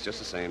 Thanks, just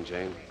the same,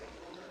 Jane.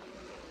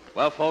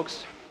 Well,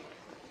 folks,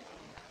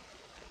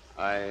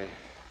 I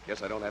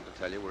guess I don't have to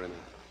tell you we're in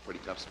a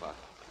pretty tough spot.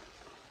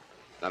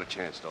 Not a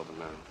chance to open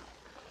now.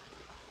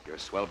 You're a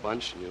swell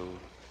bunch, and you'll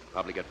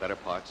probably get better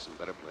parts and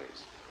better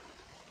plays.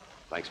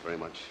 Thanks very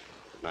much.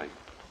 Good night.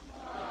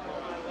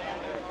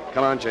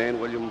 Come on,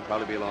 Jane. William will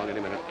probably be along any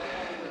minute.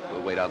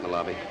 We'll wait out in the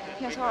lobby.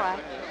 Yes, all right.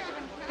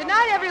 Good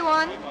night,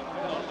 everyone.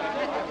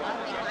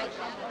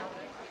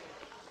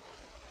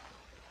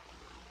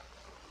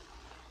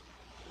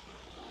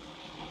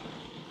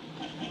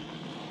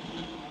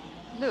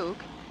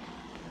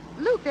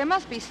 Luke, there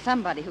must be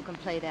somebody who can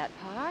play that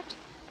part.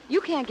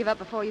 You can't give up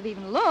before you've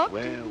even looked.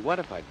 Well, what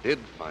if I did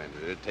find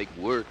it? It'd take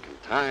work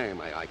and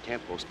time. I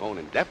can't postpone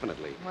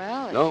indefinitely.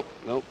 Well,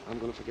 Nope, I'm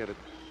going to forget it.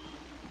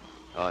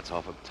 Oh, it's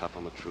awful tough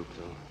on the troupe,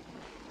 though.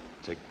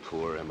 Take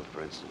poor Emma,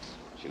 for instance.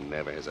 She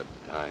never has a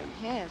dime.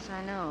 Yes,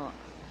 I know.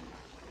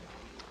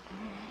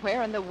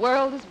 Where in the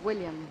world is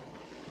William?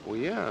 Well,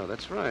 yeah,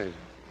 that's right.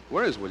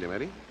 Where is William,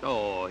 Eddie?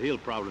 Oh, he'll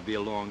probably be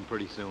along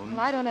pretty soon.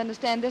 Well, I don't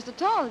understand this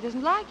at all. It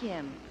isn't like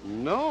him.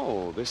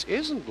 No, this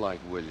isn't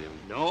like William.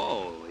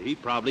 No, he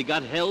probably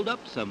got held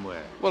up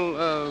somewhere.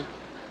 Well,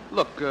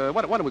 look, why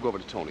don't we go over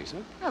to Tony's, huh?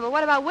 Oh, but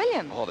what about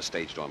William? Oh, the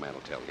stage door man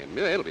will tell him.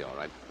 It'll be all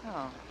right.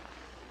 Oh.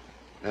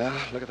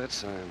 Look at that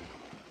sign.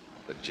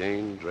 The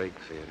Jane Drake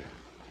Theater.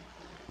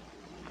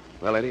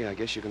 Well, Eddie, I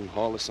guess you can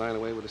haul the sign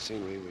away with the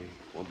scenery. We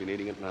won't be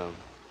needing it now.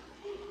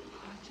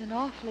 Oh, it's an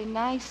awfully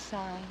nice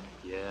sign.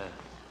 Yeah,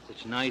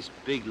 such nice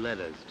big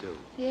letters, too.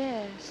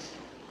 Yes.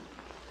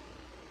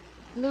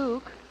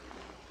 Luke.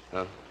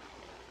 Huh?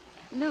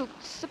 Luke,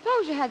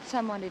 suppose you had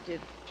someone to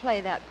play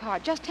that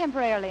part, just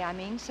temporarily, I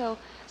mean, so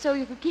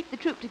you could keep the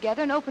troupe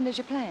together and open as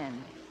you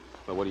planned.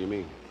 Well, what do you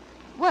mean?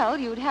 Well,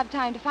 you would have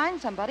time to find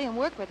somebody and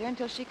work with her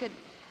until she could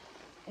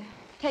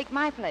take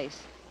my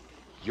place.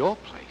 Your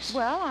place?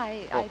 Well,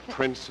 Oh,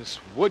 Princess,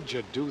 would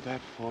you do that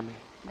for me?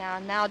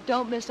 Now,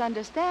 don't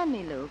misunderstand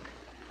me, Luke.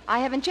 I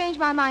haven't changed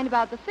my mind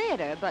about the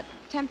theater, but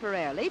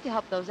temporarily, to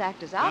help those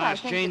actors out, I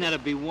Gosh, think... Jane,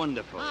 that'd be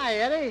wonderful. Hi,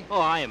 Eddie.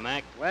 Oh, hiya,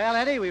 Mac. Well,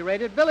 Eddie, we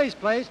raided Billy's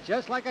place,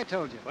 just like I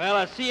told you. Well,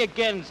 I'll see you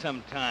again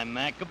sometime,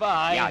 Mac.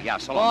 Goodbye. Yeah,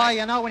 so long, Boy, Mac.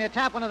 you know, when you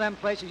tap one of them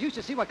places, you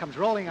should see what comes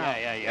rolling out.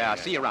 Yeah,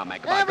 see you around,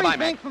 Mac. Goodbye, Everything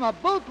Mac. from a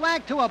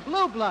bootblack to a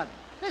blue blood.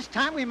 This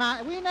time we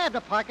nabbed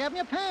a Park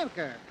Avenue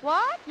panker.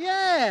 What?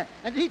 Yeah,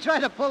 and he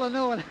tried to pull a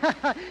new one.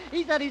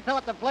 He said he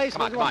thought the place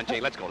was... Come on,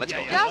 Jane, let's go.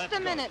 Just a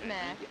minute,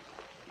 Mac.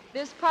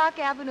 This Park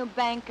Avenue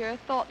banker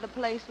thought the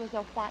place was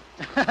a what?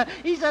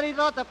 He said he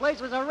thought the place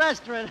was a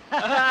restaurant.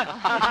 Well,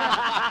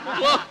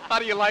 how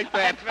do you like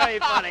that? Very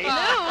funny.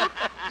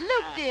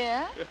 Luke,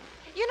 dear,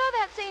 you know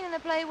that scene in the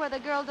play where the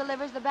girl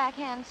delivers the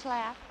backhand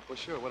slap? Well,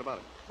 sure. What about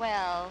it?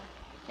 Well,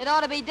 it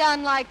ought to be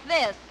done like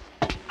this.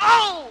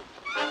 Oh!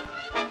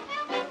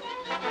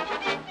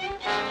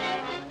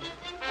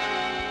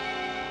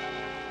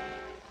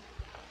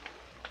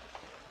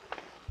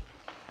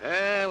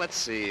 Let's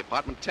see.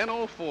 Apartment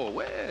 1004.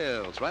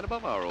 Well, it's right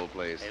above our old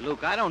place. Hey,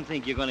 Luke, I don't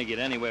think you're going to get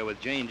anywhere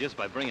with Jane just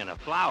by bringing her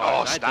flowers.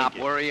 Oh, I stop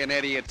think worrying,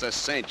 Eddie. It's a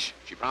cinch.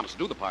 She promised to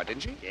do the part,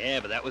 didn't she? Yeah,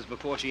 but that was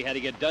before she had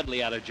to get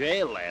Dudley out of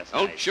jail last night.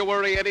 Don't you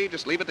worry, Eddie.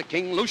 Just leave it to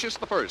King Lucius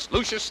I.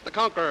 Lucius the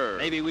Conqueror.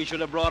 Maybe we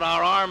should have brought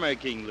our armor,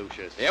 King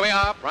Lucius. Here we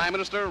are. Prime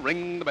Minister,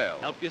 ring the bell.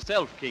 Help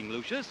yourself, King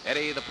Lucius.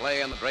 Eddie, the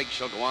play and the Drake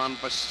shall go on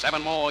for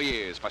 7 more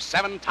years. For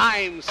 7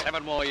 times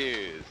 7 more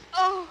years.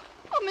 Oh,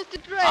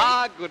 Mr. Drake.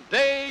 Ah, good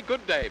day,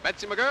 good day.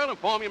 Betsy, my girl,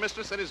 inform your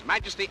mistress that His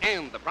Majesty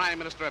and the Prime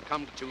Minister have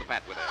come to chew the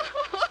fat with her.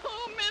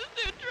 Oh,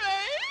 Mr.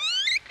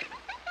 Drake.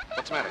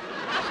 What's the matter?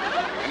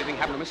 Anything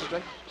happen to Mrs.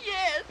 Drake?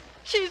 Yes,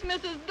 she's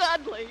Mrs.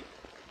 Dudley.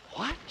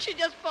 What? She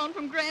just phoned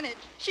from Greenwich.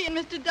 She and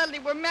Mr. Dudley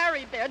were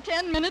married there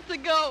 10 minutes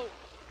ago.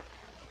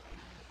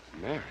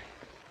 Mary.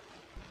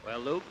 Well,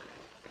 Luke,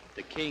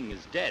 the king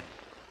is dead.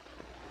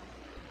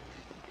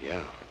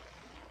 Yeah.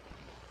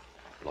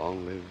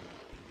 Long live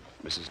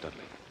Mrs.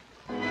 Dudley.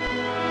 We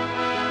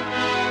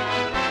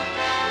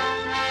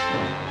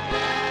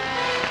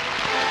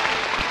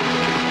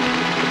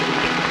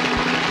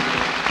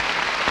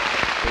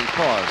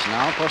pause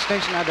now for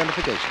station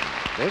identification.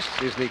 This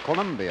is the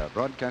Columbia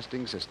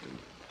Broadcasting System.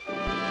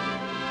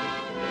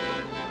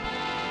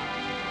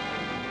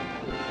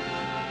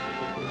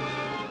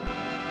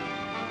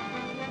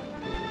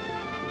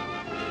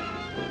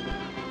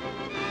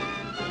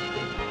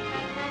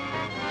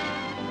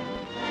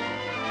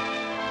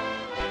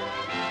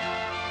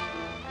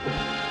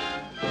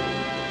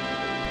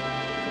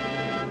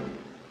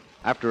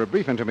 After a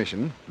brief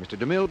intermission, Mr.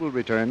 DeMille will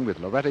return with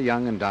Loretta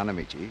Young and Don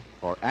Ameche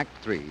for Act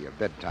 3 of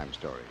Bedtime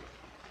Story.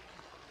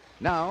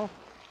 Now,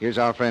 here's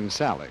our friend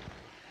Sally,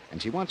 and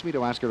she wants me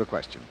to ask her a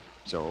question.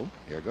 So,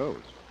 here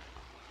goes.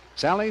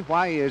 Sally,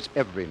 why is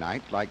every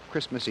night like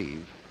Christmas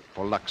Eve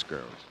for Lux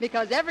girls?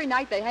 Because every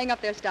night they hang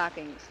up their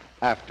stockings.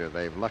 After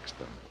they've luxed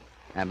them.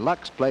 And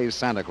Lux plays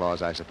Santa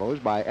Claus, I suppose,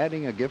 by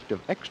adding a gift of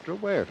extra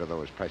wear to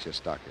those precious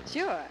stockings.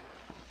 Sure.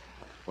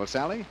 Well,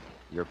 Sally,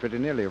 you're pretty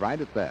nearly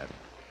right at that.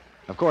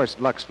 Of course,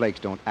 Lux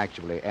Flakes don't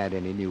actually add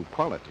any new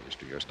qualities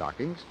to your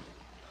stockings,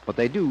 but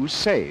they do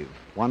save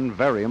one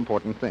very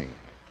important thing,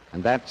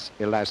 and that's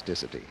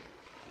elasticity.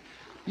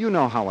 You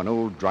know how an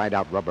old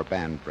dried-out rubber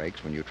band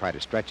breaks when you try to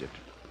stretch it.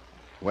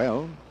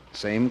 Well,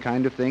 same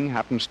kind of thing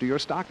happens to your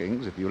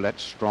stockings if you let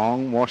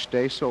strong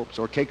wash-day soaps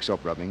or cake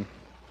soap rubbing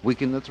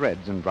weaken the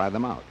threads and dry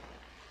them out.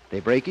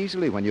 They break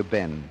easily when you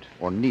bend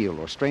or kneel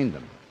or strain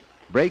them.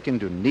 Break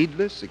into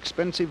needless,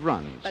 expensive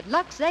runs. But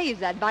Lux saves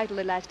that vital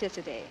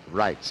elasticity.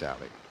 Right,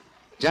 Sally.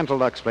 Gentle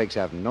Lux Flakes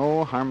have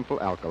no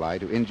harmful alkali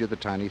to injure the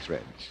tiny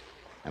threads.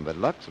 And with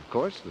Lux, of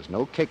course, there's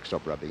no cake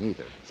soap rubbing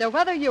either. So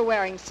whether you're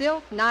wearing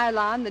silk,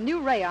 nylon, the new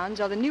rayons,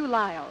 or the new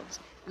Lyles,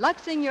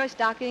 Luxing your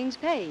stockings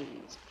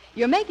pays.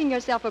 You're making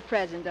yourself a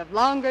present of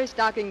longer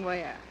stocking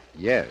wear.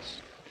 Yes.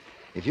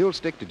 If you'll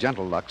stick to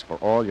Gentle Lux for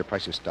all your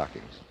precious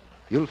stockings,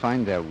 you'll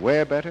find they'll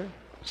wear better,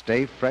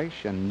 stay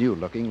fresh, and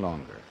new-looking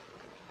longer.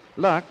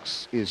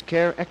 Lux is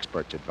care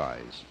experts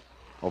advise.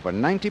 Over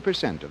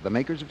 90% of the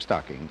makers of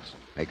stockings,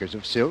 makers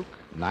of silk,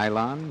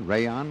 nylon,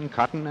 rayon,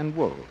 cotton, and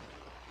wool,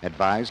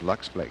 advise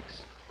Lux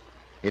Flakes.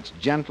 It's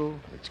gentle,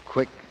 it's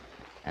quick,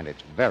 and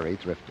it's very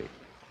thrifty.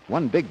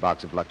 One big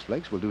box of Lux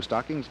Flakes will do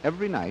stockings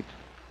every night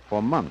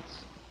for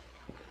months.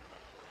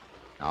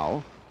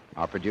 Now,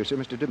 our producer,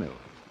 Mr. DeMille.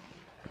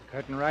 The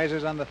curtain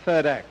rises on the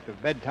third act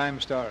of Bedtime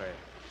Story,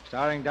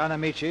 starring Don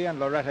Ameche and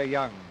Loretta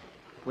Young,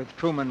 with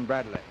Truman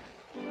Bradley.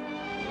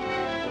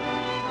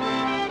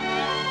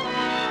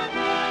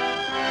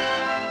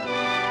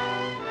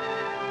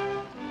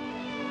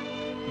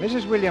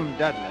 Mrs. William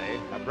Dudley,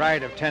 a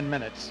bride of 10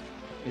 minutes,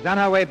 is on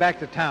her way back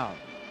to town,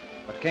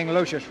 but King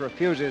Lucius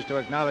refuses to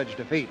acknowledge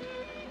defeat.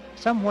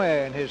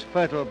 Somewhere in his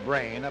fertile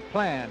brain, a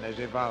plan is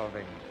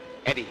evolving.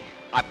 Eddie,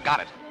 I've got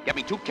it. Get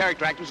me 2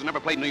 character actors who never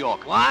played in New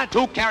York. What?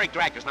 2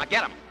 character actors. Now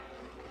get them.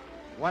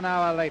 1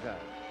 hour later,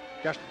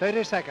 just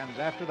 30 seconds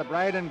after the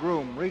bride and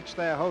groom reach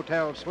their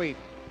hotel suite,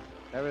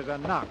 there is a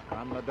knock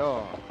on the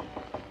door.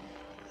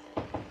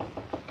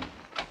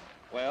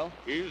 Well?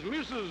 Is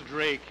Mrs.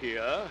 Drake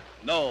here?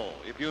 No.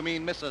 If you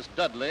mean Mrs.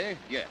 Dudley,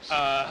 yes.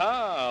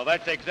 Aha,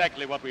 that's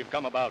exactly what we've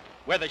come about.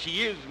 Whether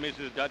she is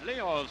Mrs. Dudley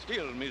or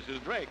still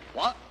Mrs. Drake.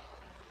 What?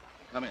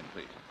 Come in,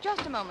 please.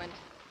 Just a moment.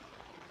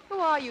 Who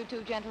are you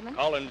two gentlemen?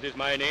 Collins is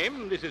my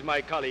name. This is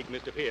my colleague,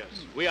 Mr.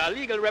 Pierce. We are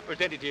legal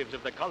representatives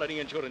of the Colony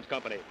Insurance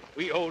Company.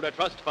 We hold a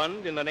trust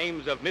fund in the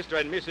names of Mr.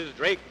 and Mrs.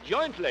 Drake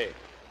jointly.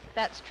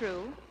 That's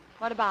true.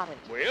 What about it?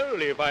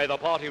 Well, if either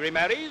party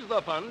remarries,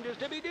 the fund is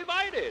to be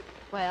divided.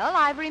 Well,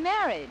 I've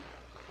remarried.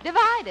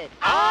 Divided.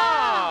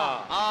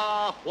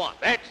 What?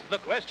 That's the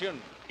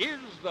question. Is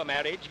the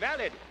marriage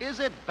valid?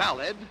 Is it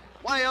valid?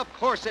 Why, of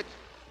course it...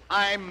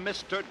 I'm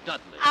Mr.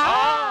 Dudley.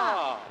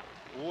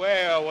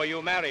 Where were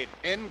you married?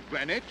 In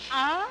Greenwich.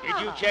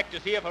 Did you check to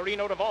see if a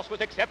Reno divorce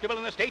was acceptable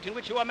in the state in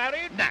which you were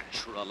married?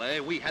 Naturally.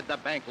 We had the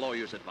bank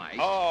lawyer's advice.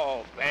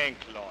 Oh, bank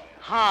lawyer.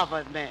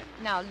 Harvard men.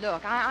 Now,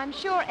 look, I'm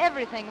sure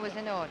everything was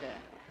in order.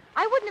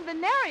 I wouldn't have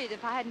been married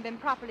if I hadn't been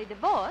properly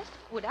divorced,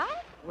 would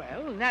I?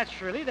 Well,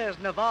 naturally, there's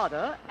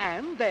Nevada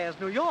and there's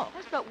New York.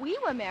 Yes, but we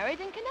were married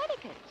in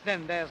Connecticut.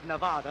 Then there's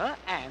Nevada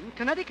and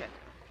Connecticut.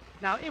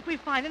 Now, if we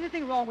find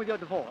anything wrong with your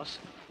divorce,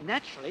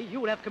 naturally, you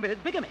will have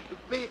committed bigamy.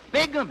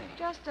 Bigamy?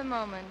 Just a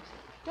moment.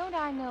 Don't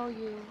I know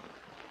you?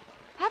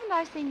 Haven't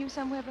I seen you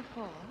somewhere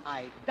before?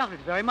 I doubt it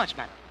very much,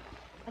 madam.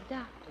 A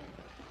doctor.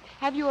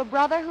 Have you a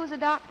brother who's a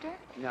doctor?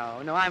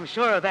 No, I'm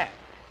sure of that,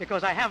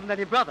 because I haven't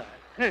any brother.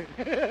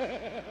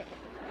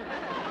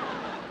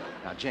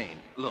 Now, Jane,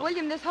 look.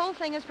 William, this whole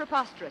thing is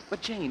preposterous.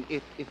 But, Jane,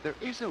 if there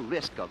is a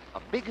risk of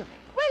bigamy...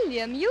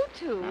 William, you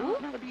two...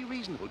 Now, to be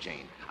reasonable,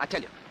 Jane. I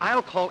tell you,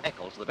 I'll call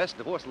Eccles, the best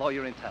divorce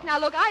lawyer in town. Now,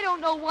 look, I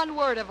don't know one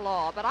word of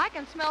law, but I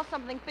can smell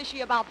something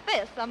fishy about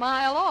this a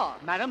mile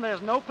off. Madam,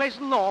 there's no place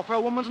in law for a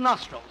woman's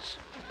nostrils.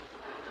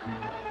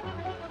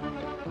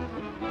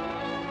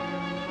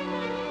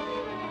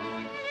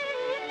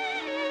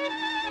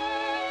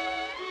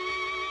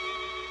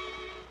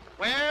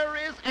 Where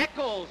is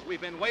Eccles?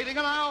 We've been waiting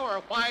an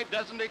hour. Why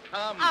doesn't he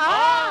come?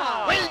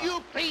 Will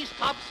you please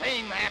stop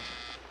saying that?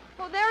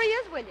 Oh, there he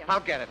is, William. I'll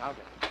get it.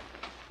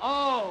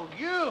 Oh,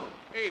 you.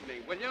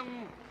 Evening,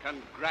 William.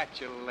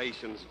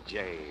 Congratulations,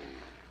 Jane.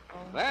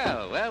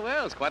 Well,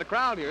 it's quite a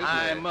crowd here, isn't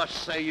it? I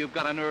must say you've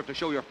got a nerve to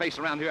show your face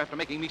around here after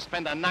making me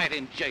spend a night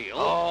in jail.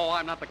 Oh,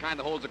 I'm not the kind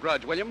that holds a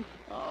grudge, William.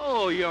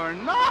 Oh, you're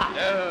not?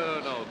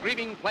 No.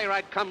 Grieving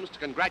playwright comes to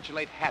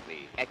congratulate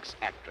Hattie,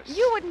 ex-actress.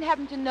 You wouldn't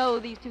happen to know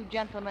these two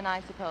gentlemen,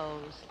 I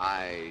suppose.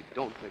 I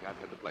don't think I've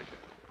had the pleasure.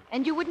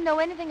 And you wouldn't know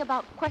anything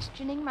about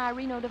questioning my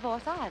Reno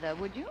divorce either,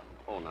 would you?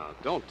 Oh, now,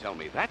 don't tell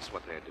me that's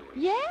what they're doing.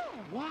 Yeah.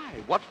 Why?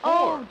 What for?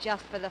 Oh,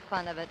 just for the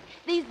fun of it.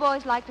 These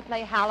boys like to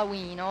play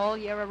Halloween all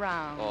year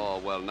around. Oh,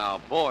 well,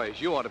 now, boys,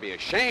 you ought to be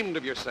ashamed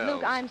of yourselves.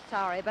 Luke, I'm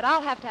sorry, but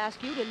I'll have to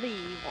ask you to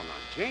leave. Oh, now,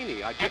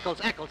 Janie, I... Eccles,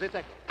 it's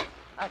Eccles.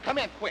 Come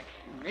in, quick.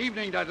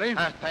 Evening, Dudley.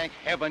 Thank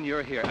heaven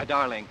you're here.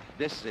 Darling,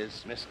 this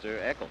is Mr.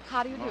 Eccles.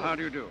 How do you do? How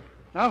do you do?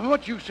 Now, for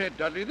what you said,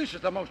 Dudley, this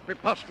is the most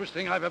preposterous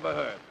thing I've ever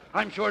heard.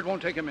 I'm sure it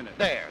won't take a minute.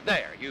 There.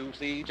 You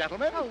see,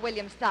 gentlemen? Oh,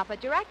 William, stop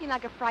it. You're acting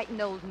like a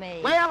frightened old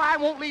maid. Well, I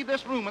won't leave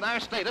this room with our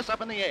status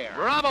up in the air.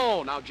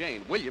 Bravo! Now,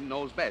 Jane, William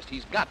knows best.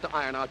 He's got to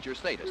iron out your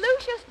status.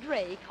 Lucius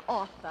Drake,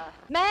 author,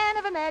 man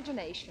of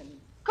imagination,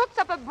 cooks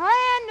up a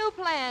brand new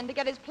plan to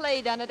get his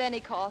play done at any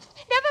cost.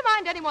 Never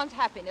mind anyone's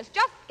happiness.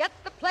 Just get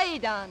the play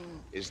done.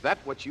 Is that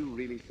what you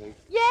really think?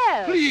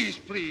 Yes.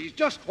 Please,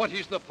 just what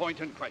is the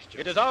point in question?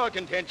 It is our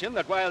contention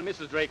that while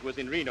Mrs. Drake was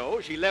in Reno,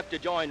 she left to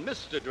join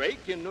Mr.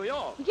 Drake in New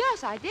York.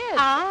 Yes, I did.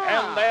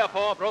 And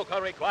therefore broke her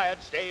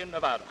required stay in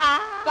Nevada.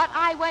 But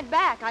I went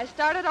back. I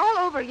started all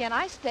over again.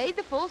 I stayed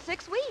the full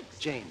 6 weeks.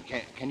 Jane,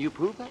 can you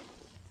prove that?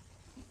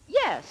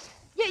 Yes.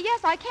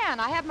 Yes, I can.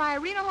 I have my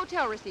Reno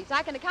hotel receipts.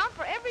 I can account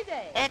for every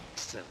day.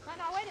 Excellent.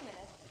 Now, wait a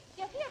minute.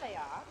 Yes, here they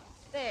are.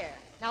 There.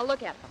 Now,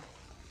 look at them.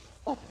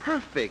 Oh,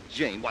 perfect,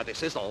 Jane. Why,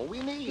 this is all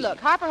we need. Look,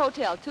 Harper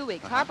Hotel, 2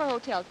 weeks. Harper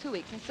Hotel, 2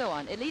 weeks, and so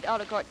on. Elite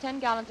Auto Court,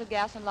 10 gallons of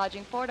gas and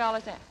lodging,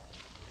 $4 and...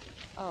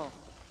 Oh.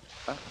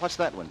 What's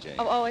that one, Jane?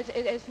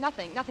 It's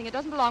nothing. It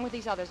doesn't belong with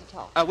these others at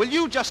all. Will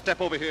you just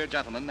step over here,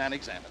 gentlemen, and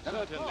examine them?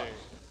 Certainly.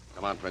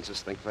 Come on,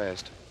 Princess, think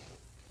fast.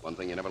 One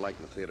thing you never liked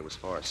in the theater was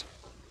farce.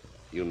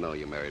 You know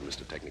you married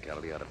Mr.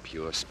 Technicality out of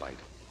pure spite.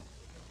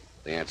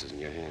 The answer's in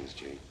your hands,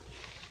 Jane.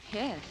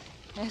 Yes,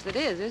 it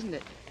is, isn't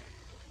it?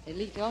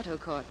 Elite Auto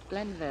Court,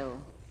 Glenville.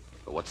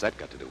 But what's that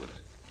got to do with it?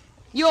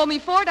 You owe me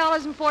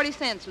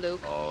 $4.40,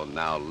 Luke. Oh,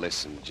 now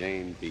listen,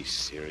 Jane, be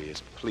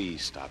serious.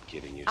 Please stop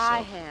kidding yourself.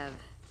 I have.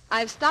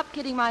 I've stopped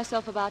kidding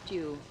myself about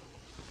you.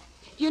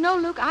 You know,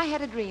 Luke, I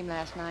had a dream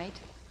last night.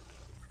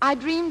 I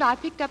dreamed I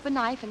picked up a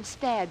knife and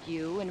stabbed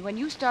you, and when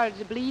you started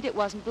to bleed, it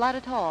wasn't blood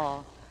at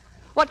all.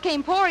 What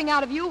came pouring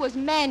out of you was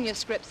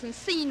manuscripts and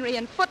scenery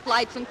and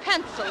footlights and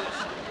pencils.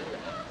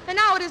 And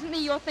now it isn't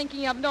me you're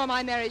thinking of, nor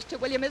my marriage to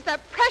William. It's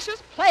that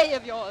precious play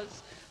of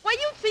yours. Why,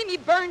 you'd see me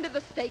burned to the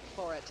stake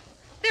for it.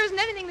 There isn't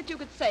anything that you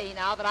could say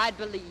now that I'd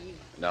believe.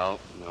 No,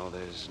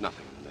 there's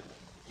nothing that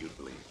you'd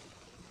believe.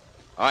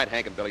 All right,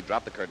 Hank and Billy,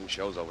 drop the curtain.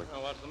 Show's over.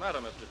 Now, what's the matter,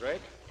 Mr.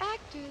 Drake?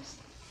 Actors.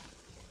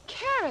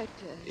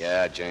 Characters.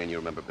 Yeah, Jane, you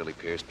remember Billy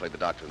Pierce played the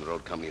doctor in the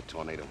road company at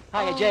Tornado.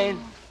 Hiya, Jane.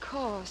 Of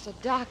course, a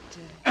doctor.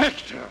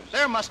 Actors.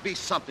 There must be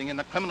something in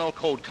the criminal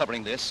code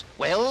covering this.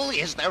 Well,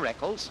 is there,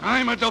 Eccles?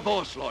 I'm a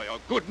divorce lawyer.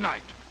 Good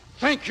night.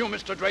 Thank you,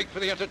 Mr. Drake, for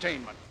the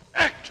entertainment.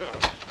 Actors.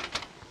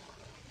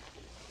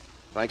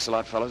 Thanks a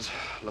lot, fellas.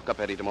 Look up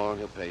Eddie tomorrow and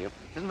he'll pay you.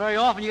 Isn't very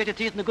often you get your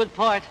teeth in a good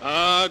part.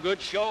 Good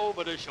show,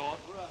 but a short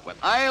run. Well,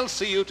 I'll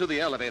see you to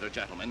the elevator,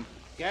 gentlemen.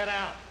 Get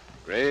out.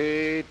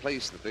 Great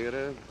place, the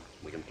theater.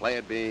 We can play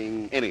it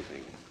being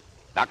anything.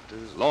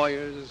 Doctors,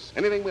 lawyers,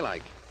 anything we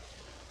like.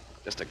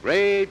 Just a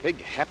great,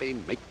 big, happy,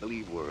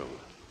 make-believe world.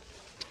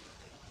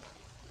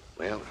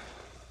 Well,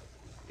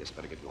 guess I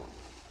better get going.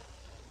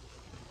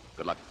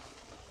 Good luck,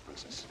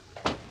 Princess.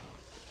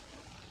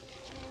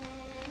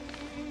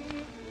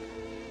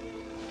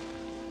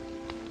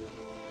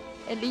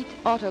 Elite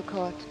Auto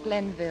Court,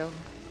 Glenville,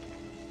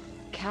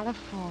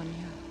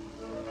 California.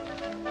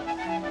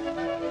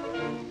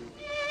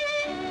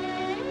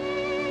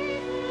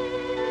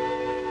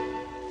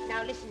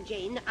 Now listen,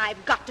 Jane,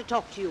 I've got to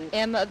talk to you.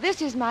 Emma,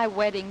 this is my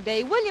wedding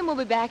day. William will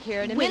be back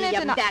here in a minute.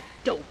 William, that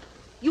dope.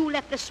 You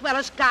left the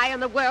swellest guy in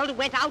the world and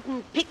went out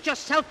and picked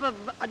yourself a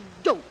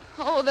dope.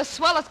 Oh, the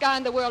swellest guy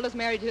in the world is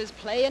married to his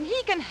play, and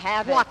he can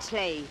have it. What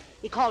play?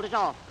 He called it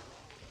off.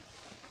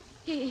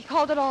 He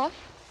called it off?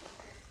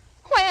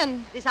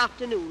 When? This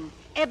afternoon.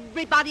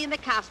 Everybody in the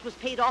cast was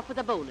paid off with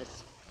a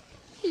bonus.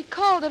 He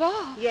called it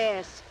off?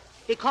 Yes,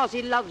 because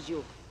he loves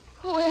you.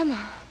 Oh,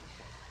 Emma.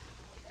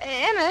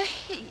 Emma,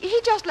 he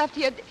just left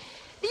here.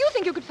 Do you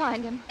think you could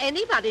find him?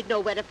 Anybody'd know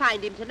where to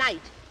find him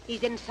tonight.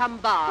 He's in some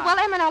bar. Well,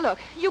 Emma, now look.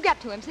 You get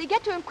to him. See,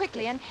 get to him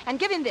quickly and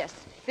give him this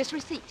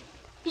receipt.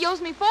 He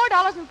owes me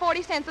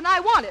 $4.40, and I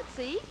want it,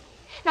 see?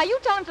 Now, you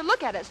tell him to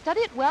look at it,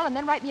 study it well, and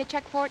then write me a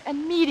check for it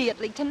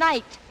immediately,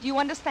 tonight. Do you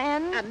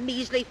understand? A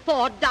measly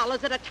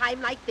 $4 at a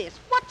time like this.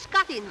 What's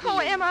got into you? Oh,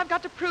 Emma, I've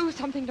got to prove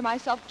something to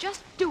myself.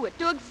 Just do it.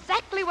 Do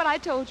exactly what I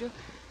told you.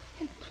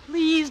 And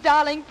please,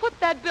 darling, put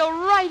that bill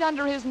right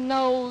under his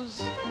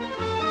nose.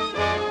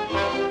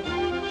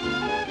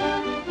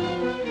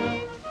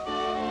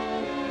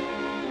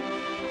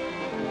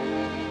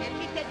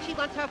 And she said she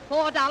wants her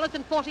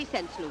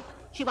 $4.40, Luke.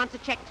 She wants a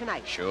check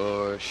tonight.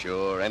 Sure.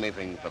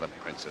 Anything for the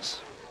princess.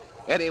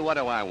 Eddie, what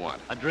do I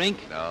want? A drink?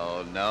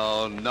 No.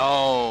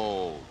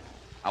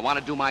 I want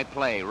to do my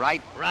play,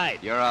 right?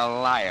 Right. You're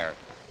a liar.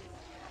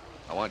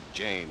 I want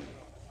Jane.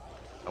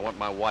 I want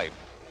my wife.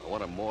 I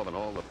want her more than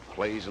all the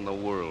plays in the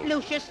world.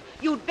 Lucius,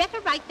 you'd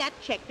better write that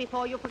check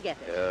before you forget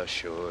it. Yeah,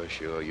 sure.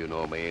 You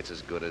know me. It's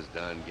as good as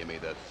done. Give me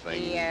the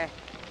thing. Here.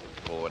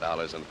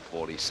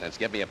 $4.40.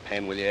 Get me a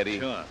pen, will you, Eddie?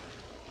 Sure.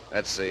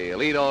 Let's see.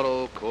 Elite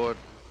Auto Court,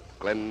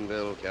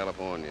 Glenville,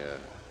 California.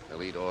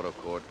 Elite Auto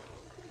Court,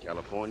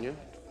 California.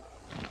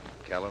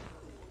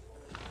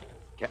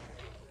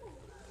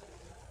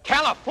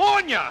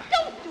 California!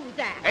 Don't do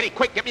that. Eddie,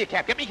 quick, get me a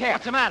cab. Get me a cab.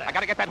 What's the matter? I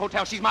gotta get that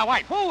hotel. She's my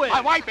wife. Who is?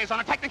 My wife is on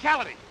a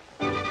technicality.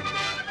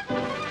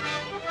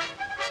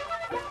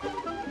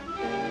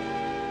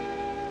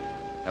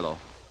 Hello.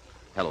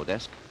 Hello,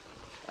 desk.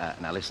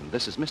 Now, listen,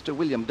 this is Mr.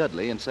 William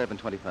Dudley in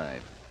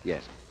 725.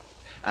 Yes.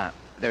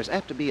 There's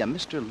apt to be a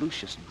Mr.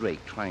 Lucius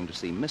Drake trying to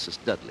see Mrs.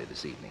 Dudley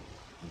this evening.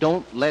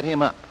 Don't let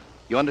him up.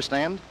 You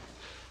understand?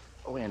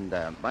 Oh, and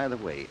by the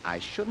way, I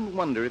shouldn't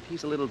wonder if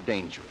he's a little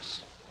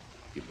dangerous.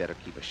 You'd better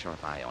keep a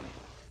sharp eye on him.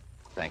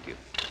 Thank you.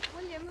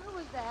 William, who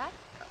was that?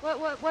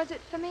 What was it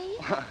for me?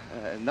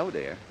 No,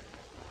 dear.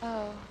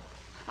 Oh.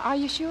 Are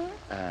you sure?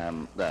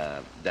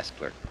 The desk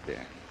clerk,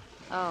 dear.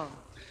 Oh.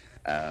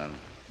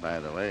 By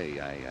the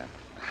way,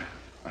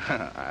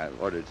 I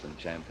ordered some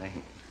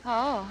champagne.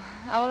 Oh,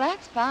 well,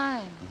 that's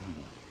fine.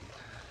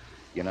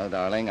 You know,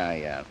 darling,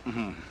 I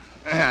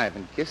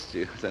haven't kissed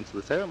you since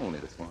the ceremony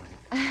this morning.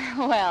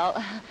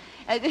 Well,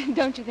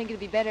 don't you think it'd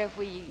be better if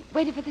we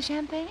waited for the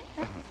champagne?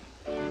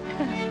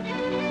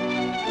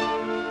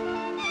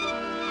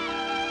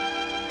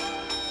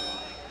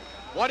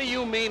 What do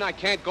you mean I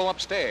can't go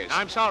upstairs?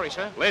 I'm sorry,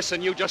 sir.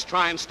 Listen, you just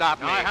try and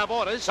stop me. Now, I have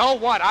orders. So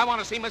what? I want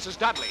to see Mrs.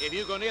 Dudley. If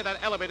you go near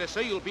that elevator,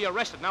 sir, you'll be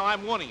arrested. Now,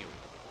 I'm warning you.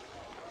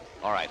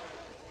 All right.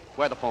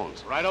 Where are the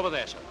phones? Right over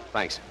there, sir.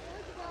 Thanks.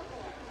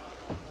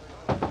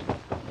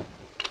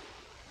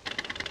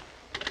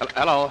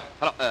 Hello.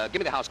 Give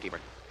me the housekeeper.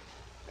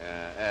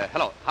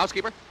 Hello,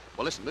 housekeeper?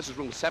 Well, listen, this is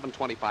room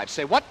 725.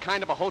 Say, what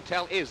kind of a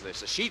hotel is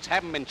this? The sheets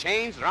haven't been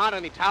changed, there aren't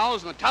any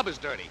towels, and the tub is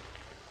dirty.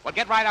 Well,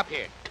 get right up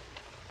here.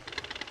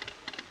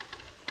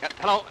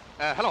 Hello,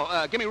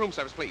 give me room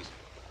service, please.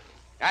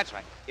 That's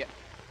right, yeah.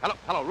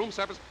 Hello, room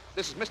service.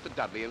 This is Mr.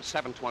 Dudley in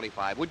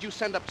 725. Would you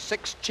send up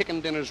 6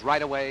 chicken dinners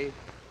right away?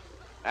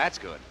 That's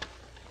good.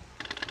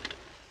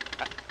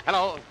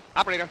 Hello,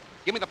 operator,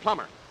 give me the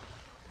plumber.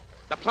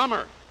 The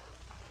plumber.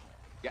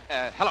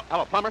 Yeah,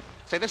 hello, plumber.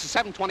 Say, this is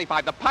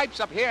 725. The pipes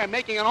up here are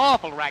making an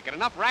awful racket.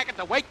 Enough racket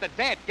to wake the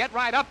dead. Get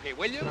right up here,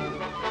 will you?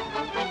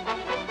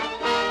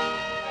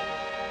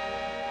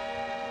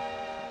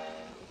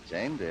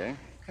 Jane, dear,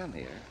 come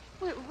here.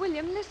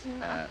 William,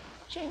 listen.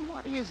 Jane,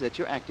 what is it?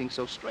 You're acting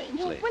so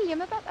strangely. Well,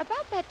 William,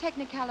 about that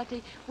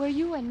technicality, were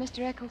you and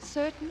Mr. Eccles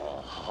certain?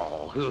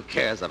 Oh, who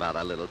cares about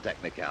a little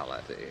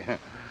technicality?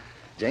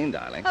 Jane,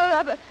 darling.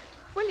 But,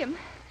 William,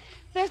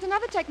 there's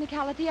another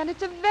technicality, and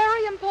it's a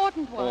very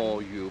important one. Oh,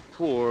 you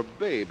poor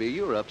baby.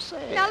 You're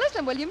upset. Now,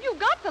 listen, William, you've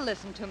got to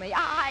listen to me.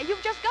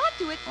 You've just got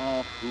to.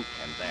 Oh, who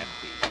can that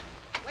be?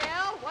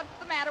 Well, what's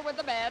the matter with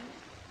the bed?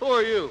 Who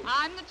are you?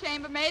 I'm the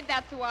chambermaid.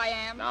 That's who I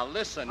am. Now,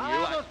 listen,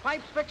 I'll have those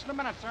pipes fixed in a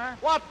minute, sir.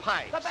 What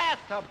pipes? The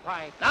bathtub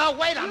pipe. Now,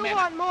 wait a You minute.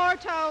 want more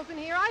towels in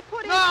here? I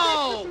put in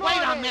No, 6 this wait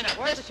a morning. minute.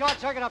 Where's the short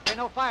circuit up here?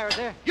 No fire, is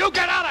there? You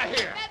get out of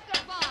here.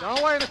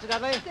 Don't worry, Mr.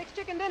 Dudley. 6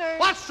 chicken dinners.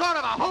 What sort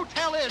of a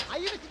hotel is? Are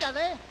you Mr.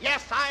 Dudley?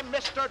 Yes, I'm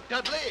Mr.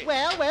 Dudley.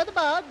 Well, where are the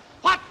bugs?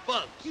 What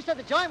bugs? You said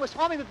the joint was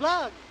swarming with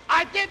bugs.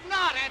 I did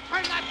not.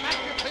 Turn that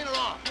vacuum cleaner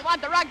off. You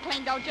want the rug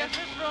cleaned, don't you? Is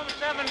this room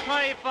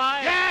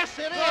 725? Yes,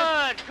 it is.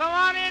 Good. Come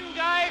on in,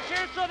 guys.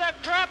 Here's where the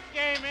crap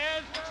game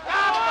is.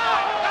 Stop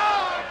it!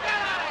 No! Get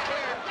out of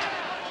here! Get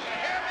out of here!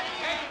 Hear me?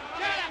 Hey,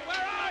 Janet, where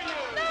are you?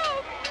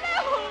 No!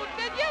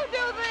 Did you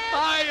do this?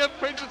 Hiya,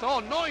 Princess. Oh,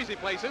 noisy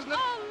place, isn't it?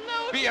 Oh,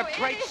 no, Be a you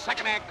great idiot.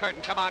 second-act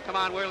curtain. Come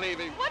on, we're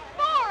leaving. What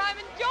for? I'm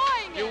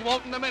enjoying it. You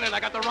won't in a minute. I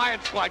got the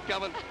riot squad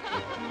coming.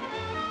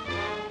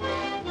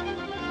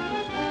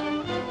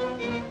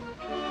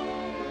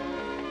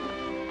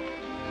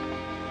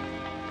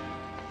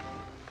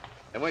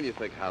 And when you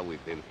think how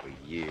we've been for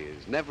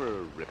years, never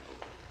a ripple,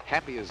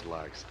 happy as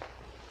larks.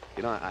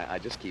 You know, I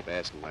just keep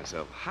asking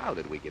myself, how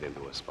did we get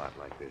into a spot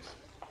like this?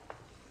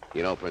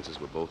 You know,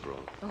 Princess, we're both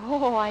wrong.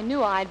 Oh, I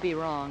knew I'd be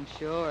wrong.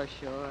 Sure.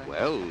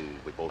 Well,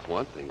 we both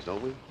want things,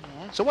 don't we?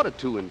 Yes. So what do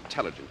 2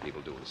 intelligent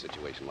people do in a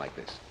situation like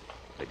this?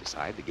 They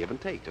decide to give and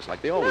take, just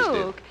like they always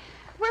did. Luke,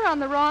 we're on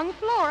the wrong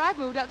floor. I've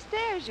moved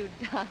upstairs, you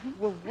done.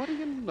 Well, what do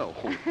you know?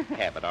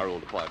 Habit, our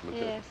old apartment.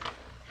 Yes.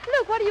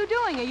 Luke, what are you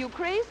doing? Are you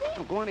crazy?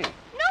 Oh, go on in.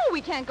 No,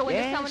 we can't go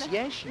into someone...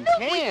 Yes, you Luke,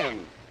 we can.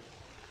 can't.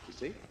 You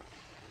see?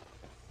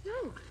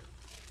 Luke,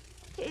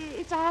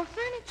 it's our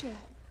furniture.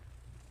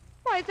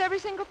 Why, it's every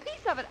single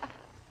piece of it.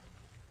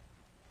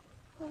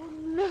 Oh,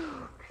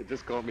 Luke.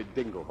 Just call me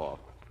Dinglehoff.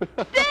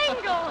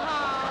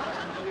 Dinglehoff!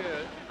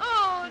 Yes.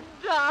 Oh,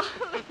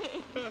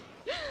 darling.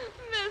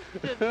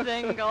 Mr.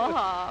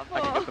 Dinglehoff. I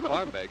can get the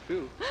farm back,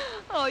 too.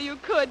 Oh, you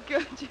could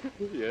you?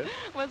 Yes.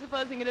 Well,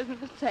 supposing it isn't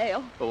for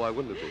sale. Oh, why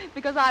wouldn't it be?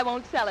 Because I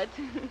won't sell it.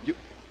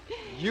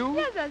 You?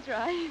 Yes, that's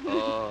right.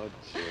 Oh,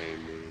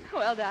 Jamie.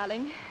 Well,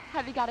 darling,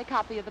 have you got a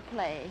copy of the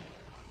play?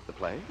 The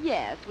play?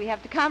 Yes, we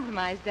have to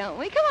compromise, don't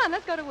we? Come on,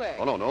 let's go to work.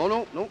 Oh,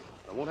 no.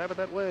 I won't have it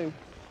that way.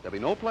 There'll be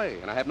no play,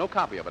 and I have no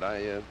copy of it.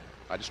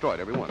 I destroyed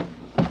every one.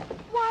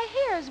 Why,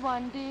 here's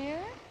one, dear.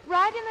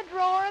 right in the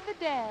drawer of the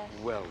desk.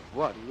 Well,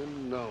 what do you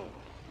know?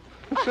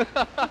 Listen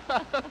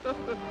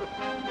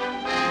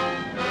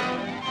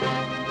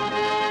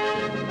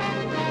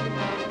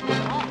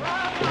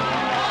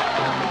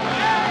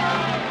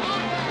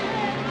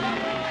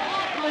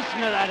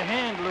to that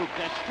hand, Luke.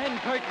 That's 10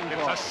 curtains.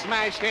 It's a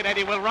smash hit,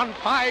 Eddie. We'll run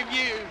 5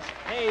 years.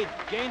 Hey,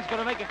 Jane's going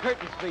to make a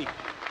curtain speech.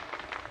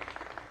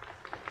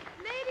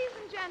 Ladies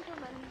and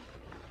gentlemen,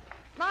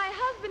 my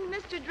husband,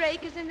 Mr.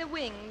 Drake, is in the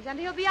wings, and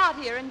he'll be out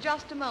here in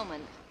just a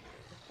moment.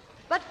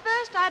 But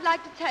first, I'd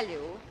like to tell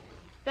you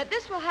that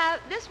this will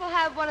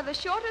have one of the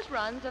shortest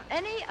runs of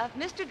any of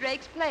Mr.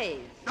 Drake's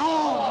plays.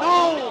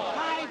 No!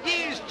 5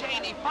 years,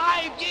 Janie,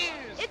 5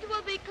 years! It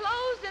will be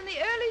closed in the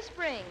early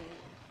spring.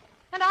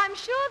 And I'm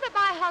sure that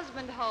my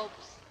husband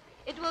hopes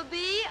it will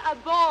be a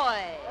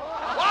boy.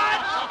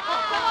 What?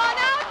 Come on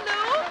out,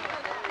 Luke.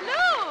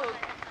 Luke!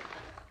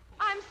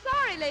 I'm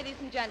sorry, ladies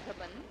and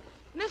gentlemen.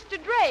 Mr.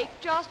 Drake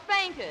just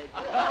fainted.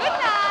 Good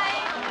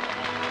night.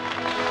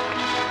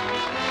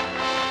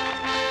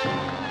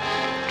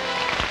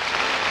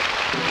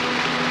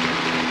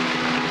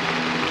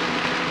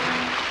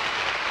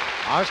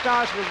 Our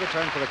stars will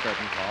return for the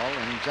curtain call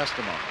in just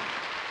a moment.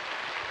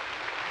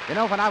 You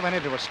know, when I went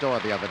into a store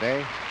the other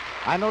day,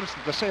 I noticed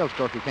that the sales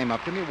clerk who came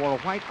up to me wore a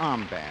white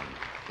armband.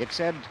 It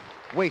said,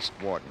 Waste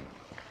Warden.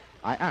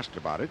 I asked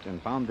about it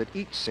and found that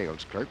each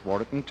sales clerk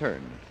wore it in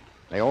turn.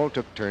 They all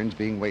took turns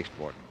being waste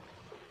warden.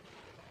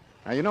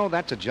 Now, you know,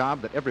 that's a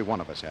job that every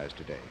one of us has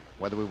today,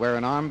 whether we wear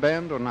an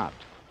armband or not.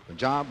 The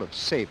job of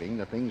saving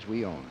the things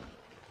we own,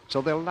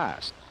 so they'll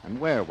last and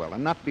wear well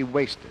and not be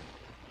wasted.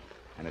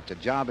 And it's a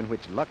job in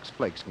which Lux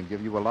Flakes can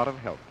give you a lot of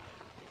help.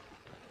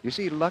 You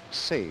see, Lux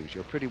saves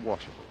your pretty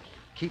washables,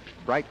 keeps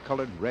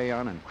bright-colored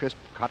rayon and crisp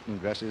cotton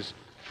dresses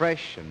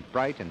fresh and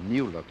bright and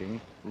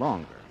new-looking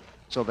longer,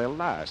 so they'll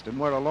last and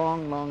wear a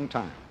long, long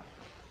time.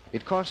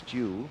 It costs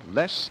you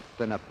less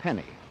than a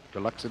penny to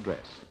Lux a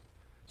dress.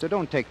 So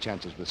don't take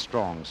chances with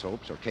strong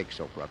soaps or cake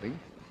soap rubbing.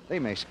 They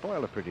may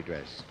spoil a pretty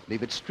dress,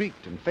 leave it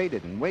streaked and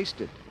faded and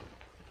wasted.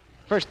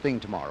 First thing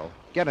tomorrow,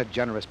 get a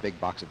generous big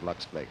box of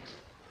Lux Flakes.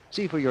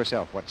 See for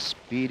yourself what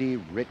speedy,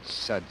 rich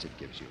suds it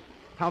gives you.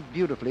 How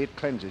beautifully it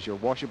cleanses your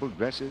washable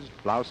dresses,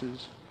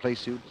 blouses,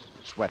 playsuits,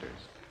 sweaters.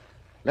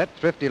 Let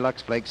thrifty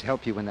Lux Flakes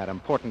help you in that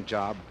important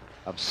job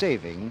of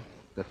saving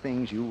the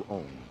things you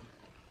own.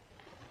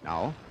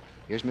 Now,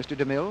 here's Mr.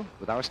 DeMille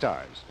with our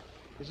stars.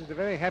 This is a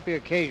very happy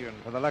occasion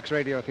for the Lux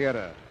Radio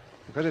Theater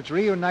because it's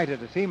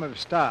reunited a team of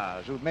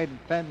stars who've made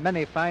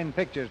many fine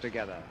pictures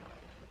together.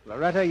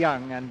 Loretta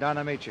Young and Don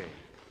Ameche.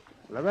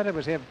 Loretta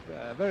was here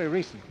very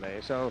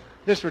recently, so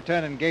this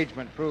return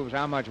engagement proves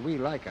how much we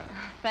like her.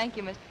 Thank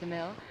you, Mr.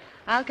 DeMille.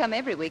 I'll come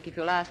every week if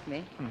you'll ask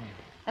me.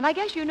 And I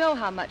guess you know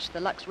how much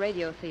the Lux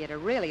Radio Theater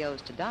really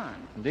owes to Don.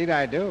 Indeed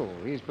I do.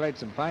 He's played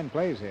some fine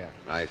plays here.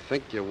 I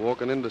think you're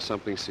walking into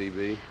something,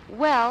 CB.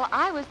 Well,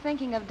 I was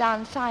thinking of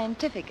Don's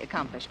scientific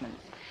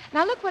accomplishments.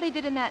 Now, look what he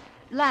did in that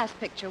last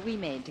picture we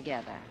made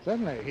together.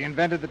 Certainly. He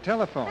invented the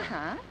telephone.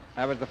 Uh-huh.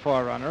 I was the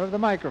forerunner of the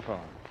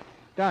microphone.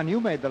 Don,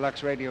 you made the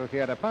Lux Radio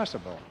Theater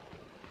possible.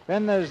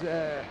 Then there's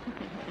that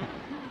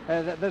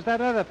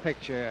other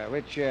picture,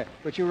 which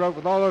you wrote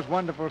with all those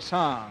wonderful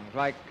songs,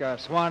 like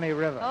Swanee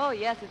River. Oh,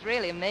 yes, it's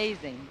really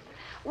amazing.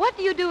 What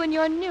do you do in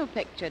your new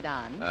picture,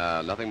 Don?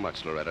 Nothing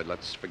much, Loretta.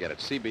 Let's forget it.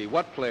 CB,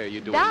 what play are you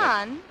doing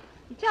Don,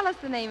 tell us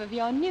the name of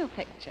your new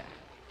picture.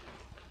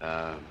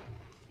 The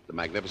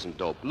Magnificent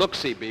Dope. Look,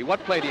 CB,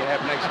 what play do you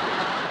have next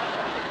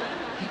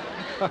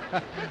week?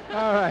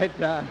 All right,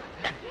 Don.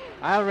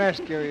 I'll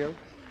rescue you.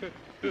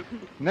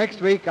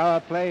 Next week, our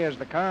play is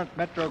the current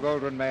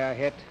Metro-Goldwyn-Mayer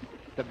hit,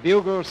 The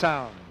Bugle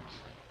Sounds.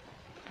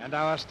 And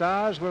our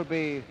stars will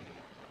be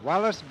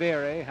Wallace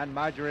Beery and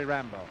Marjorie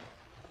Rambo.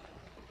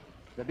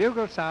 The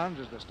Bugle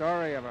Sounds is the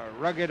story of a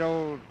rugged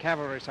old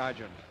cavalry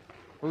sergeant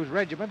whose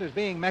regiment is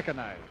being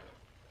mechanized.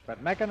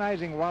 But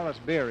mechanizing Wallace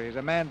Beery is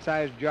a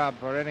man-sized job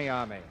for any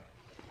army.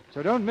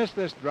 So don't miss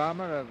this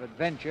drama of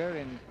adventure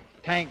in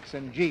tanks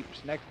and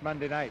jeeps next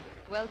Monday night.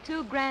 Well,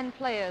 two grand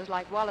players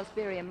like Wallace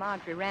Beery and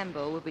Marjorie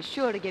Rambo will be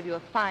sure to give you a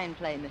fine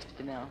play, Mr.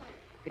 DeMille.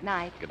 Good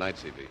night. Good night,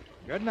 CB.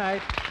 Good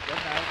night. Good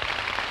night.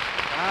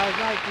 Stars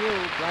like you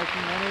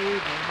brighten any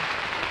evening.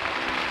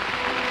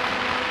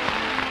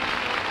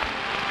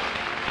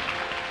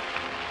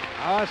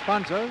 Our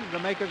sponsors, the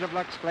makers of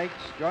Lux Flakes,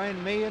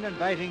 join me in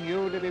inviting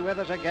you to be with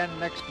us again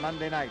next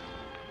Monday night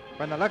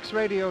when the Lux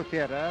Radio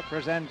Theater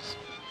presents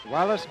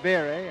Wallace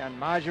Beery and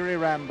Marjorie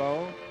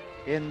Rambo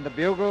in The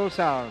Bugle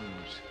Sounds.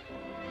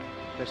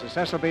 This is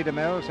Cecil B.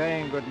 DeMille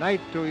saying good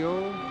night to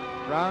you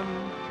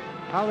from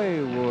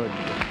Hollywood.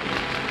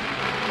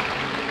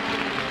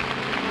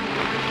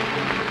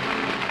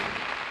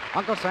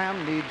 Uncle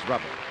Sam needs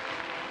rubber.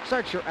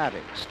 Search your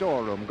attic,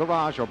 storeroom,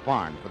 garage, or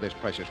barn for this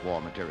precious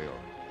war material.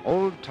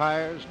 Old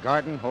tires,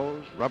 garden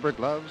hose, rubber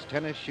gloves,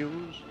 tennis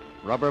shoes,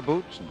 rubber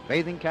boots, and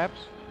bathing caps.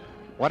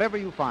 Whatever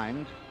you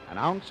find, an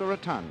ounce or a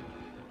ton,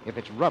 if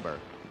it's rubber,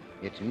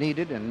 it's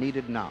needed and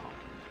needed now.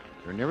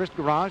 Your nearest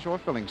garage or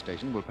filling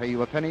station will pay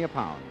you a penny a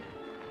pound.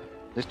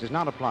 This does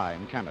not apply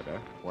in Canada,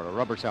 where a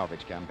rubber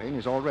salvage campaign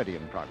is already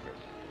in progress.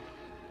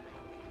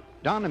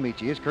 Don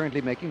Ameche is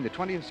currently making the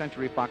 20th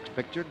Century Fox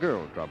picture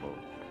Girl Trouble.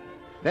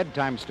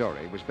 Bedtime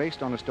Story was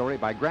based on a story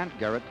by Grant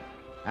Garrett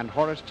and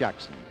Horace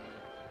Jackson.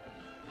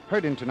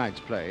 Heard in tonight's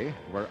play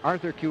were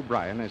Arthur Q.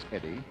 Bryan as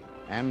Eddie,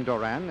 Anne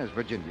Doran as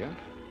Virginia,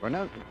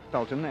 Bernard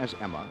Felton as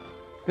Emma,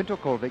 Pinto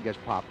Colvig as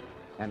Pop,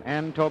 and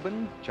Ann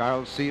Tobin,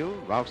 Charles Seal,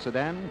 Ralph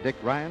Sedan, Dick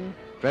Ryan,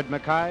 Fred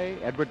Mackay,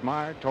 Edward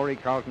Marr, Torrey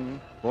Carlton,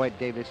 Boyd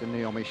Davis, and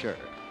Naomi Scher.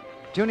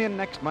 Tune in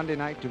next Monday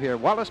night to hear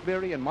Wallace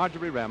Beery and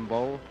Marjorie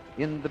Rambeau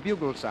in The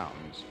Bugle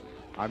Sounds.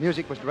 Our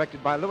music was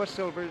directed by Louis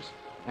Silvers,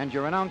 and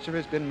your announcer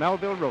has been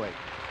Melville Ruick.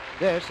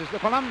 This is the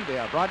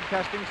Columbia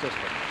Broadcasting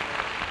System.